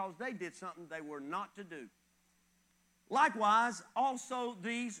reserved it because they did something they were not to do. Likewise, also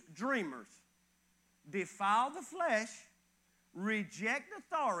these dreamers defile the flesh, reject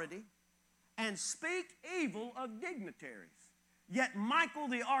authority, and speak evil of dignitaries. Yet Michael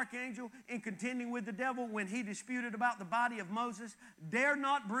the archangel, in contending with the devil when he disputed about the body of Moses, dared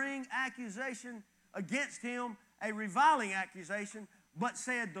not bring accusation against him, a reviling accusation, but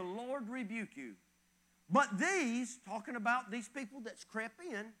said, "The Lord rebuke you." But these, talking about these people that's crept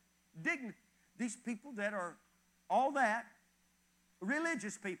in, these people that are all that,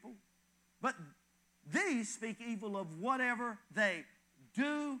 religious people, but these speak evil of whatever they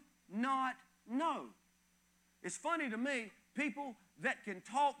do not know. It's funny to me, people that can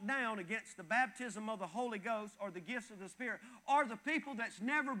talk down against the baptism of the Holy Ghost or the gifts of the Spirit are the people that's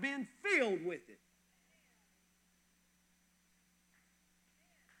never been filled with it.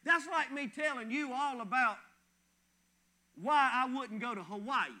 That's like me telling you all about why I wouldn't go to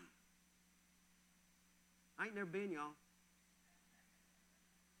Hawaii. I ain't never been, y'all.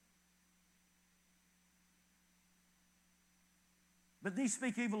 But these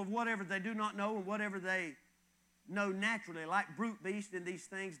speak evil of whatever they do not know and whatever they know naturally, like brute beasts and these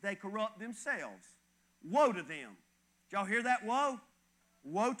things, they corrupt themselves. Woe to them. Did y'all hear that woe?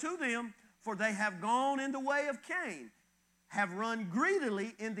 Woe to them, for they have gone in the way of Cain, have run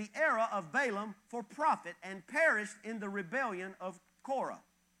greedily in the era of Balaam for profit, and perished in the rebellion of Korah.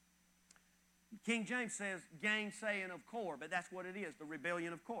 King James says gainsaying of Korah, but that's what it is, the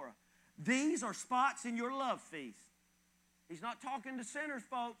rebellion of Korah. These are spots in your love feast. He's not talking to sinners,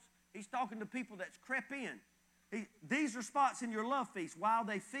 folks. He's talking to people that's crept in. These are spots in your love feast. While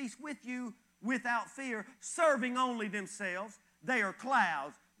they feast with you without fear, serving only themselves, they are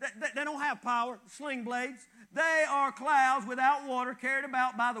clouds. They don't have power, sling blades. They are clouds without water, carried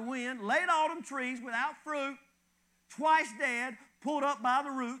about by the wind, late autumn trees without fruit, twice dead, pulled up by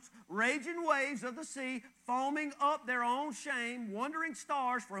the roots, raging waves of the sea, foaming up their own shame, wandering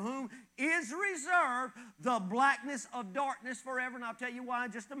stars for whom is reserved the blackness of darkness forever. And I'll tell you why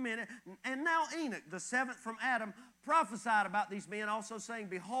in just a minute. And now Enoch, the seventh from Adam, prophesied about these men, also saying,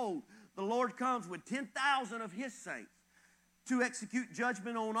 "Behold, the Lord comes with 10,000 of his saints, to execute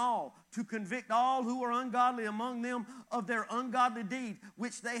judgment on all, to convict all who are ungodly among them of their ungodly deed,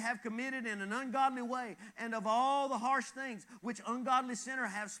 which they have committed in an ungodly way, and of all the harsh things which ungodly sinner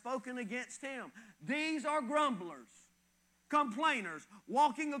have spoken against him." These are grumblers, complainers,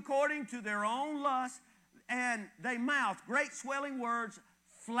 walking according to their own lust, and they mouth great swelling words,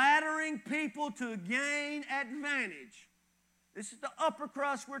 flattering people to gain advantage. This is the upper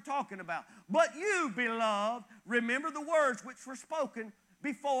crust we're talking about. But you, beloved, remember the words which were spoken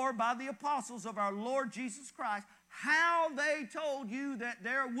before by the apostles of our Lord Jesus Christ, how they told you that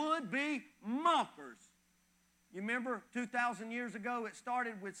there would be mockers. You remember 2,000 years ago it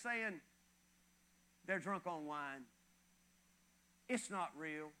started with saying they're drunk on wine. It's not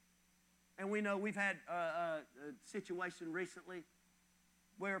real. And we know we've had a situation recently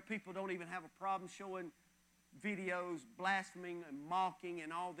where people don't even have a problem showing videos blaspheming and mocking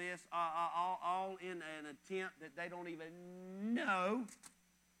and all this, all in an attempt that they don't even know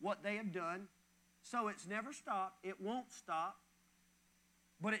what they have done. So it's never stopped. It won't stop.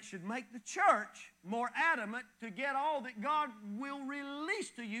 But it should make the church more adamant to get all that God will release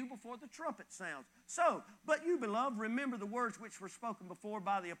to you before the trumpet sounds. So, but you, beloved, remember the words which were spoken before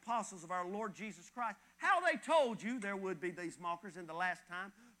by the apostles of our Lord Jesus Christ, how they told you there would be these mockers in the last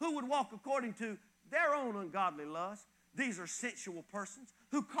time, who would walk according to their own ungodly lust. These are sensual persons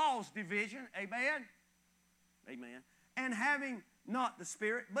who cause division. Amen? Amen. And having not the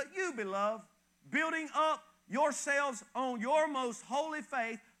Spirit, but you, beloved, building up yourselves on your most holy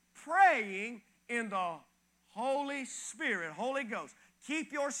faith, praying in the Holy Spirit, Holy Ghost.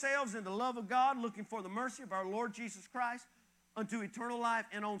 Keep yourselves in the love of God, looking for the mercy of our Lord Jesus Christ unto eternal life,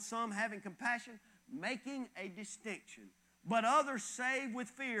 and on some having compassion, making a distinction. But others save with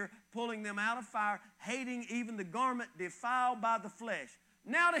fear, pulling them out of fire, hating even the garment defiled by the flesh.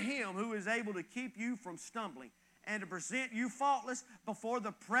 Now to him who is able to keep you from stumbling, and to present you faultless before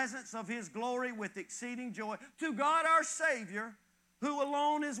the presence of his glory with exceeding joy. To God our Savior, who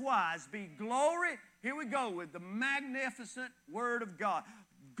alone is wise, be glory. Here we go with the magnificent Word of God.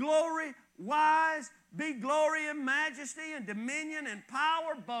 Glory, wise, be glory and majesty and dominion and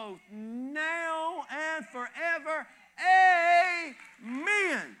power both now and forever.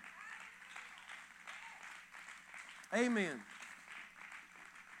 Amen. Amen.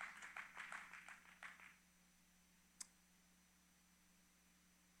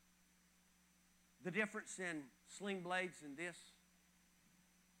 The difference in sling blades and this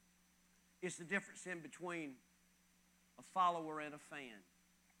is the difference in between a follower and a fan.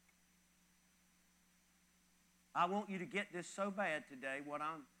 I want you to get this so bad today, what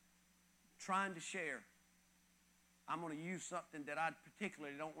I'm trying to share. I'm going to use something that I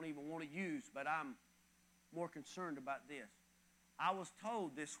particularly don't even want to use, but I'm more concerned about this. I was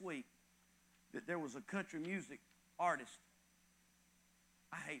told this week that there was a country music artist.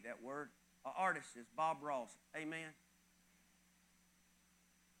 I hate that word. An artist is Bob Ross. Amen?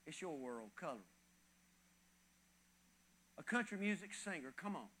 It's your world, color. A country music singer,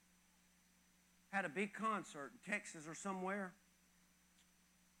 come on, had a big concert in Texas or somewhere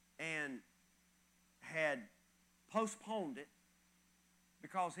and had postponed it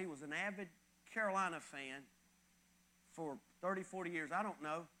because he was an avid Carolina fan for 30, 40 years, I don't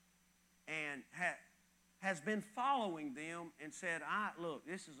know, and has been following them and said, look,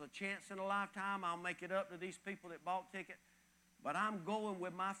 this is a chance in a lifetime. I'll make it up to these people that bought tickets, but I'm going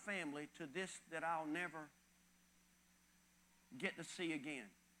with my family to this that I'll never get to see again.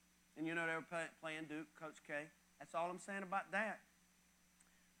 And you know they were playing Duke, Coach K. That's all I'm saying about that.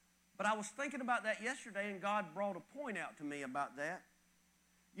 But I was thinking about that yesterday, and God brought a point out to me about that.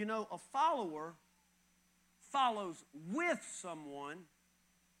 You know, a follower follows with someone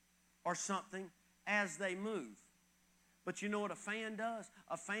or something as they move. But you know what a fan does?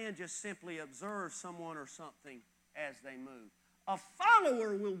 A fan just simply observes someone or something as they move. A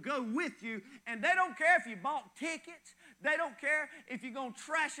follower will go with you, and they don't care if you bought tickets. They don't care if you're going to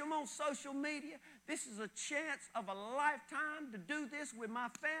trash them on social media. This is a chance of a lifetime to do this with my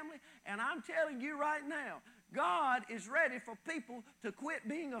family, and I'm telling you right now, God is ready for people to quit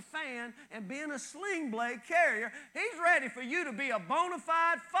being a fan and being a sling blade carrier. He's ready for you to be a bona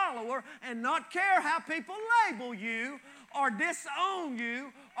fide follower and not care how people label you or disown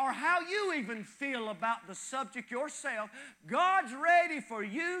you or how you even feel about the subject yourself. God's ready for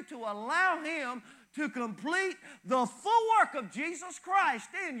you to allow Him to complete the full work of Jesus Christ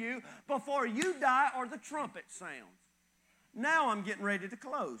in you before you die or the trumpet sounds. Now I'm getting ready to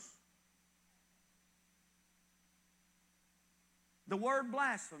close. The word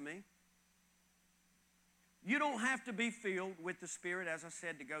blasphemy, you don't have to be filled with the Spirit, as I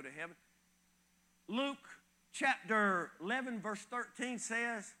said, to go to heaven. Luke chapter 11, verse 13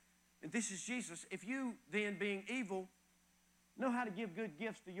 says, and this is Jesus, if you then, being evil, know how to give good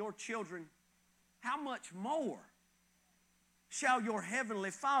gifts to your children, how much more shall your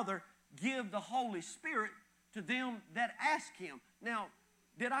heavenly Father give the Holy Spirit to them that ask Him? Now,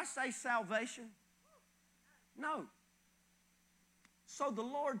 did I say salvation? No. So the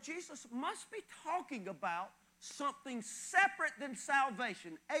Lord Jesus must be talking about something separate than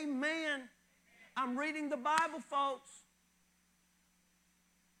salvation. Amen. I'm reading the Bible, folks.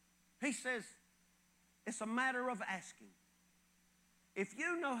 He says it's a matter of asking. If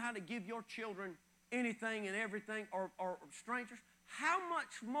you know how to give your children anything and everything or strangers, how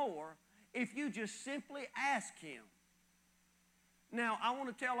much more if you just simply ask Him? Now, I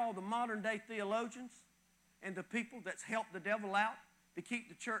want to tell all the modern day theologians and the people that's helped the devil out to keep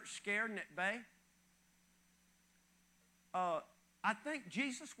the church scared and at bay. I think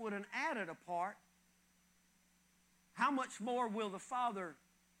Jesus would have added a part. How much more will the Father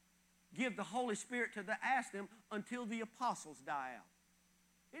give the Holy Spirit to the ask them until the apostles die out?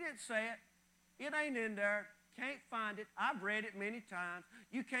 He didn't say it. It ain't in there. Can't find it. I've read it many times.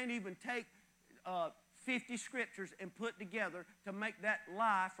 You can't even take 50 scriptures and put together to make that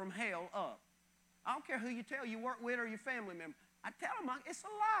lie from hell up. I don't care who you tell you work with or your family member. I tell them it's a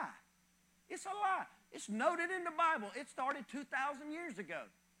lie. It's a lie. It's noted in the Bible. It started 2,000 years ago.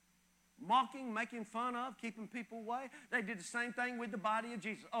 Mocking, making fun of, keeping people away. They did the same thing with the body of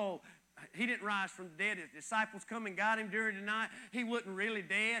Jesus. Oh, He didn't rise from the dead. His disciples come and got Him during the night. He wasn't really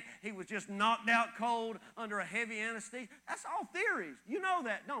dead. He was just knocked out cold under a heavy anesthesia. That's all theories. You know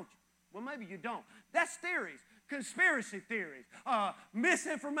that, don't you? Well, maybe you don't. That's theories. Conspiracy theories.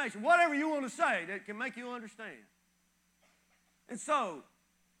 Misinformation. Whatever you want to say that can make you understand. And so,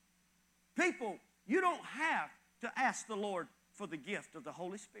 people, you don't have to ask the Lord for the gift of the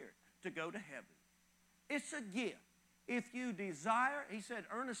Holy Spirit to go to heaven. It's a gift. If you desire, He said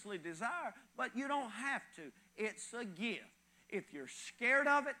earnestly desire, but you don't have to. It's a gift. If you're scared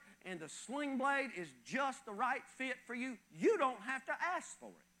of it and the sling blade is just the right fit for you, you don't have to ask for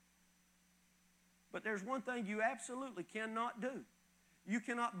it. But there's one thing you absolutely cannot do. You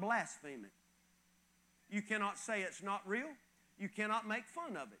cannot blaspheme it. You cannot say it's not real. You cannot make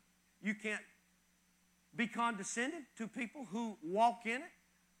fun of it. You can't be condescending to people who walk in it,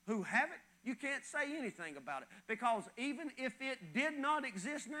 who have it. You can't say anything about it. Because even if it did not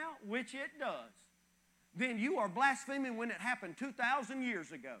exist now, which it does, then you are blaspheming when it happened 2,000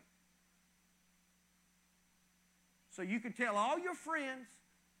 years ago. So you can tell all your friends,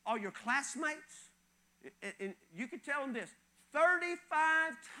 all your classmates, And you could tell them this,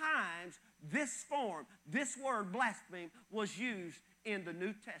 35 times this form, this word blaspheme, was used in the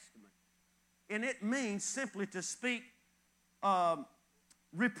New Testament. And it means simply to speak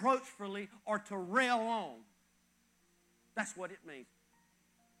reproachfully or to rail on. That's what it means.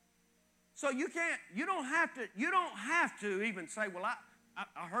 So you don't have to even say, well,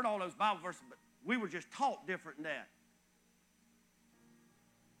 I heard all those Bible verses, but we were just taught different than that.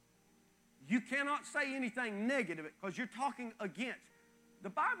 You cannot say anything negative because you're talking against. The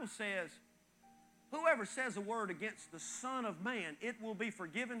Bible says, whoever says a word against the Son of Man, it will be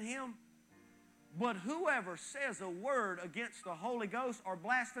forgiven him. But whoever says a word against the Holy Ghost or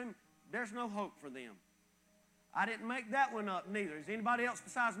blaspheme, there's no hope for them. I didn't make that one up neither. Has anybody else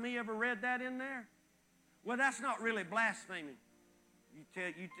besides me ever read that in there? Well, that's not really blaspheming.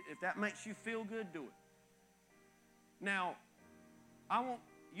 If that makes you feel good, do it. Now, I want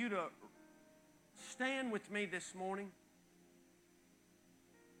you to stand with me this morning.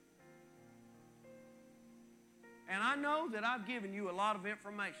 And I know that I've given you a lot of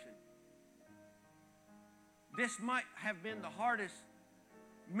information. This might have been the hardest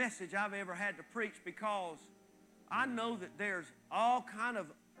message I've ever had to preach because I know that there's all kind of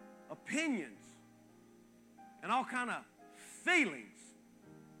opinions and all kind of feelings.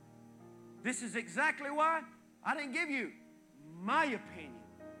 This is exactly why I didn't give you my opinion.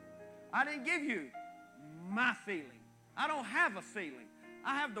 I didn't give you my feeling. I don't have a feeling.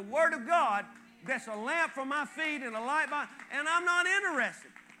 I have the Word of God that's a lamp for my feet and a light by, and I'm not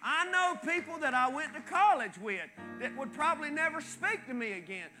interested. I know people that I went to college with that would probably never speak to me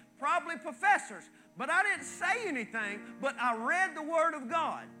again, probably professors, but I didn't say anything, but I read the Word of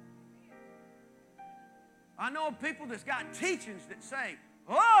God. I know of people that's got teachings that say,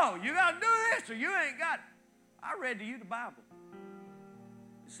 oh, you got to do this or you ain't got it. I read to you the Bible.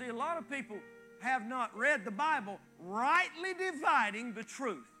 You see, a lot of people have not read the Bible, rightly dividing the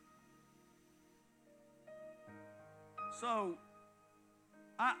truth. So,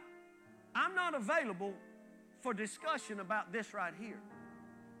 I'm not available for discussion about this right here.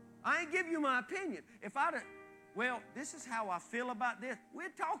 I ain't give you my opinion. If this is how I feel about this,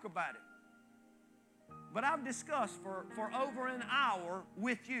 we'd talk about it. But I've discussed for over an hour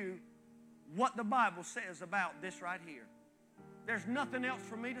with you what the Bible says about this right here. There's nothing else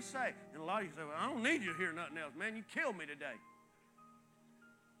for me to say. And a lot of you say, well, I don't need you to hear nothing else. Man, you killed me today.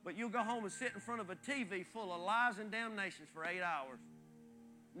 But you'll go home and sit in front of a TV full of lies and damnations for 8 hours.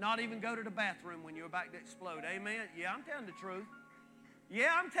 Not even go to the bathroom when you're about to explode. Amen? Yeah, I'm telling the truth.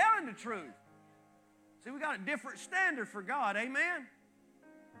 Yeah, I'm telling the truth. See, we got a different standard for God. Amen?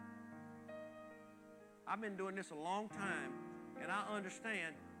 I've been doing this a long time, and I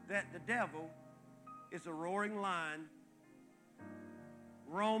understand that the devil is a roaring lion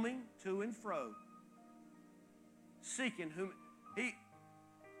roaming to and fro, seeking whom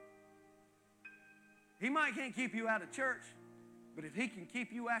he might can't keep you out of church, but if he can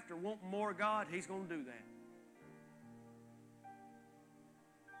keep you after wanting more of God, he's going to do that.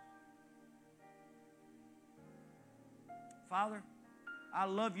 Father, I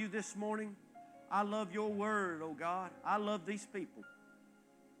love you this morning. I love your word, oh God. I love these people.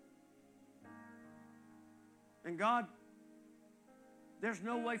 And God, there's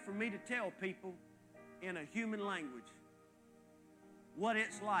no way for me to tell people in a human language what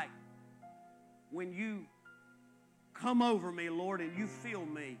it's like when you come over me, Lord, and you feel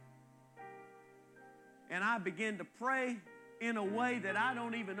me. And I begin to pray in a way that I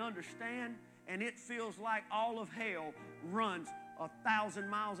don't even understand, and it feels like all of hell runs 1,000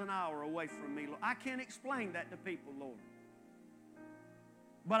 miles an hour away from me, Lord. I can't explain that to people, Lord.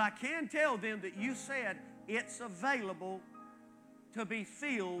 But I can tell them that you said it's available to be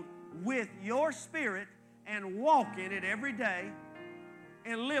filled with your Spirit and walk in it every day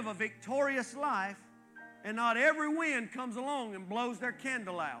and live a victorious life, and not every wind comes along and blows their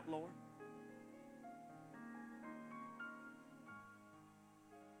candle out, Lord.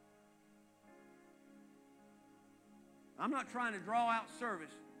 I'm not trying to draw out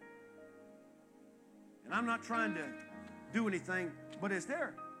service, and I'm not trying to do anything, but is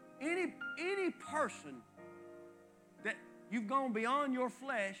there any person that you've gone beyond your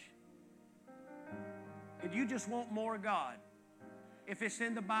flesh and you just want more of God? If it's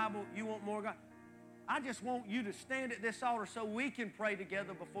in the Bible, you want more of God. I just want you to stand at this altar so we can pray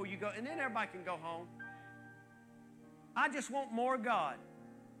together before you go, and then everybody can go home. I just want more of God.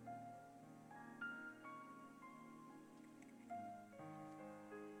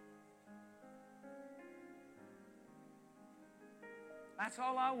 That's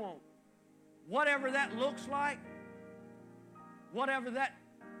all I want. Whatever that looks like, whatever that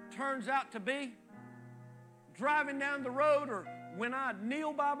turns out to be, driving down the road, or when I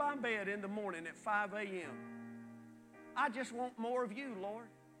kneel by my bed in the morning at 5 a.m. I just want more of you, Lord.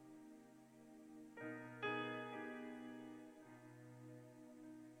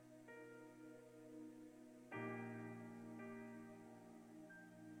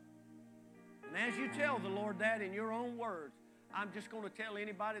 And as you tell the Lord that in your own words, I'm just going to tell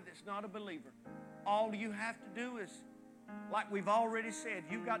anybody that's not a believer, all you have to do is, like we've already said,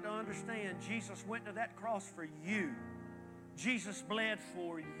 you've got to understand Jesus went to that cross for you. Jesus bled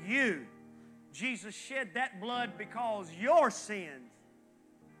for you. Jesus shed that blood because your sins.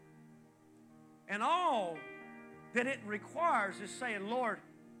 And all that it requires is saying, Lord,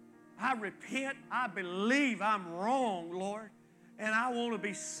 I repent, I believe I'm wrong, Lord, and I want to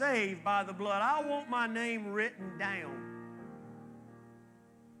be saved by the blood. I want my name written down.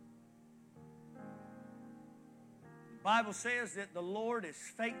 The Bible says that the Lord is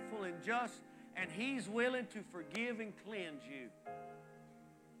faithful and just, and He's willing to forgive and cleanse you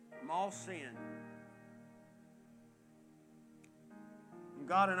from all sin. And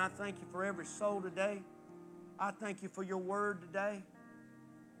God, and I thank you for every soul today. I thank you for your word today.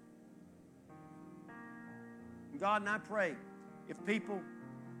 And God, and I pray, if people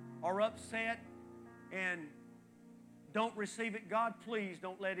are upset and don't receive it, God, please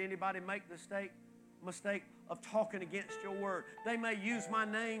don't let anybody make the mistake of talking against your word. They may use my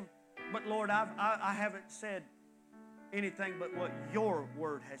name, but Lord, I haven't said anything but what your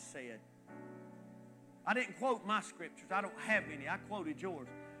word has said. I didn't quote my scriptures. I don't have any. I quoted yours.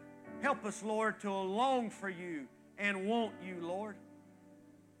 Help us, Lord, to long for you and want you, Lord.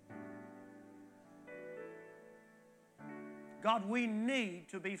 God, we need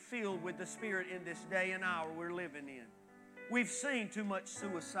to be filled with the Spirit in this day and hour we're living in. We've seen too much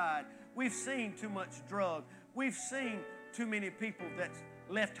suicide. We've seen too much drug. We've seen too many people that's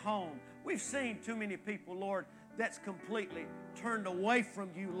left home. We've seen too many people, Lord, that's completely turned away from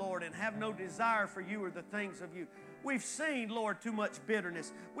you, Lord, and have no desire for you or the things of you. We've seen, Lord, too much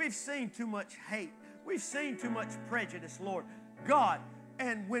bitterness. We've seen too much hate. We've seen too much prejudice, Lord. God,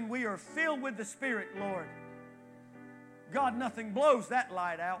 and when we are filled with the Spirit, Lord, God, nothing blows that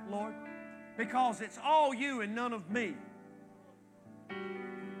light out, Lord, because it's all you and none of me.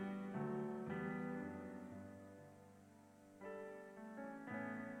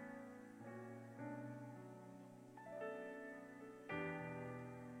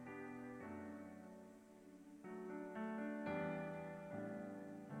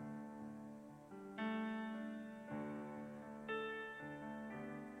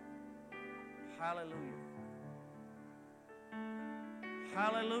 Hallelujah.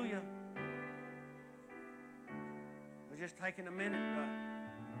 Hallelujah. We're just taking a minute to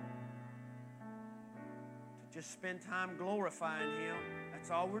just spend time glorifying Him. That's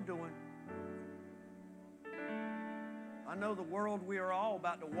all we're doing. I know the world we are all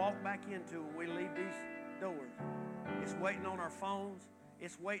about to walk back into when we leave these doors. It's waiting on our phones.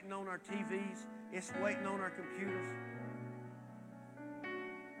 It's waiting on our TVs. It's waiting on our computers.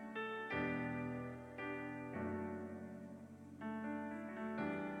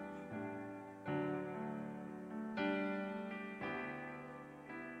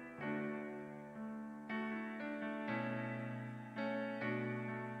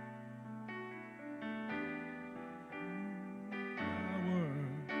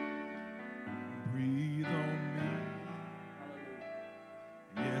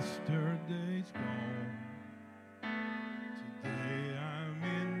 Yesterday's gone. Today I'm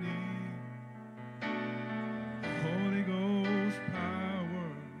in need. Holy Ghost power.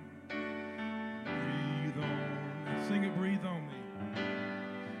 Breathe on me. Sing it, breathe on me.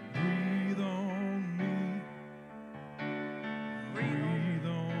 Breathe on me. Breathe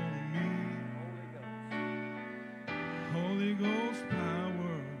on me. Holy Ghost power.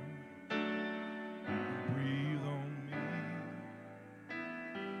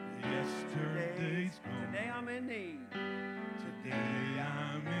 Today I'm in need. Today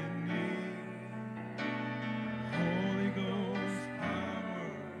I'm in need. Holy Ghost power.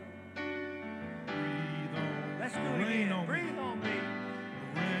 Breathe on me. Let's do it again. Breathe on me.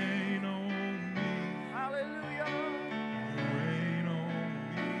 Rain on me. Hallelujah. Rain on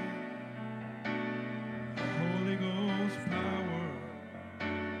me. Holy Ghost power.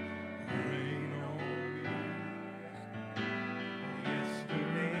 Rain on me.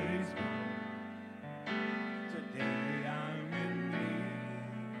 Yesterday's today I'm in need.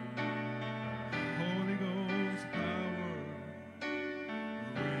 Holy Ghost power.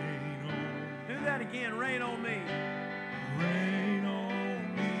 Rain on me. Do that again. Rain on me. Rain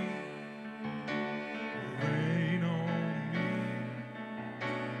on me. Rain on me.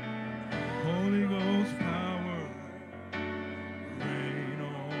 Holy Ghost power.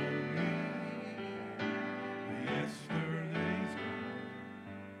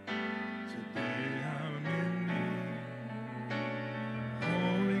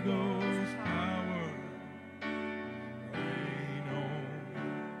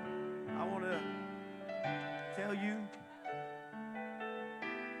 you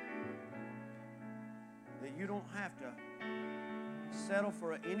that you don't have to settle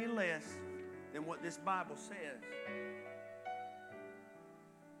for any less than what this Bible says.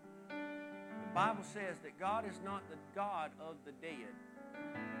 The Bible says that God is not the God of the dead,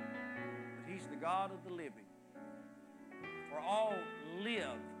 but He's the God of the living. For all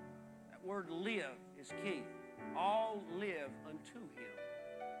live, that word live is key. All live unto Him.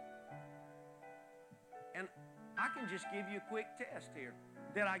 And I can just give you a quick test here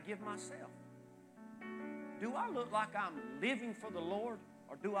that I give myself. Do I look like I'm living for the Lord,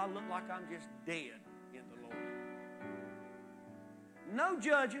 or do I look like I'm just dead in the Lord? No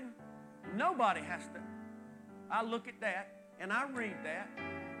judging. Nobody has to. I look at that and I read that.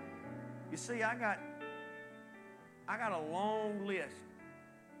 You see, I got a long list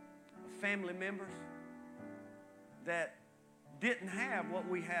of family members that didn't have what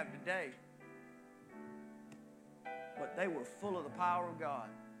we have today, but they were full of the power of God.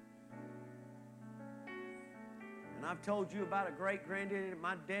 And I've told you about a great-granddaddy that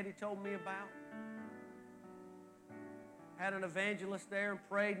my daddy told me about. Had an evangelist there and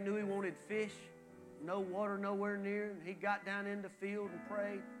prayed, knew he wanted fish, no water nowhere near, and he got down in the field and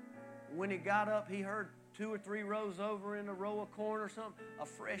prayed. And when he got up, he heard 2 or 3 rows over in a row of corn or something, a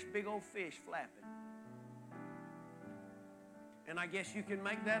fresh big old fish flapping. And I guess you can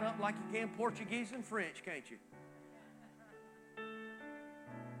make that up like you can Portuguese and French, can't you?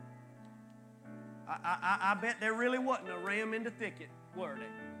 I bet there really wasn't a ram in the thicket, were they?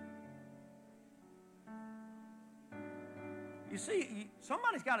 You see,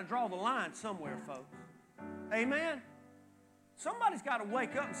 somebody's got to draw the line somewhere, folks. Amen? Somebody's got to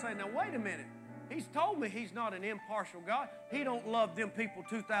wake up and say, now, wait a minute. He's told me He's not an impartial God. He don't love them people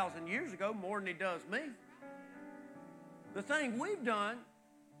 2,000 years ago more than He does me. The thing we've done,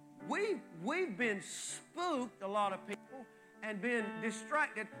 we've been spooked, a lot of people, and been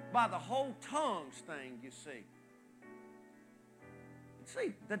distracted by the whole tongues thing, you see.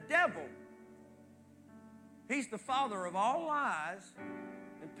 See, the devil, he's the father of all lies,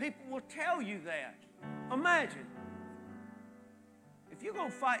 and people will tell you that. Imagine, if you're going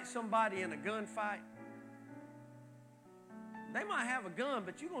to fight somebody in a gunfight, they might have a gun,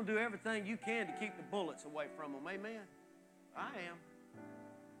 but you're going to do everything you can to keep the bullets away from them. Amen? I am.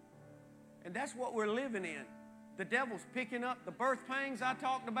 And that's what we're living in. The devil's picking up the birth pangs I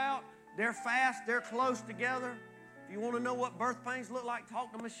talked about. They're fast. They're close together. If you want to know what birth pains look like,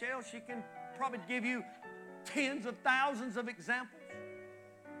 talk to Michelle. She can probably give you tens of thousands of examples,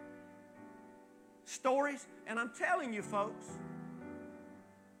 stories. And I'm telling you, folks,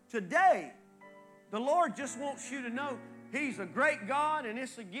 today, the Lord just wants you to know He's a great God and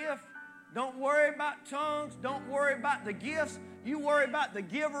it's a gift. Don't worry about tongues. Don't worry about the gifts. You worry about the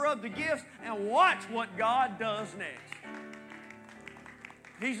giver of the gifts and watch what God does next.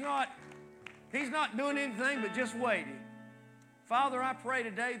 He's not doing anything but just waiting. Father, I pray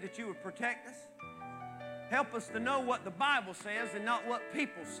today that you would protect us. Help us to know what the Bible says and not what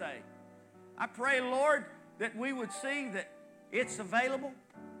people say. I pray, Lord, that we would see that it's available.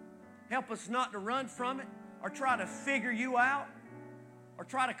 Help us not to run from it or try to figure you out or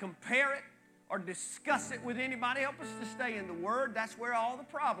try to compare it or discuss it with anybody. Help us to stay in the Word. That's where all the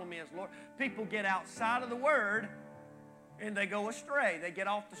problem is, Lord. People get outside of the Word and they go astray. They get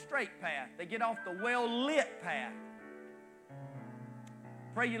off the straight path. They get off the well-lit path.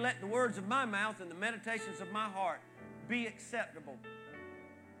 Pray you let the words of my mouth and the meditations of my heart be acceptable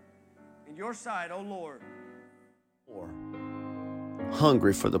in your sight, O Lord.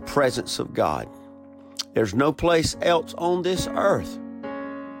 Hungry for the presence of God. There's no place else on this earth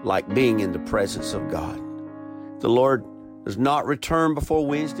like being in the presence of God. The Lord does not return before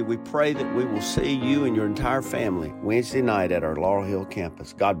Wednesday. We pray that we will see you and your entire family Wednesday night at our Laurel Hill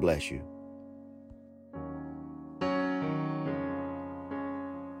campus. God bless you.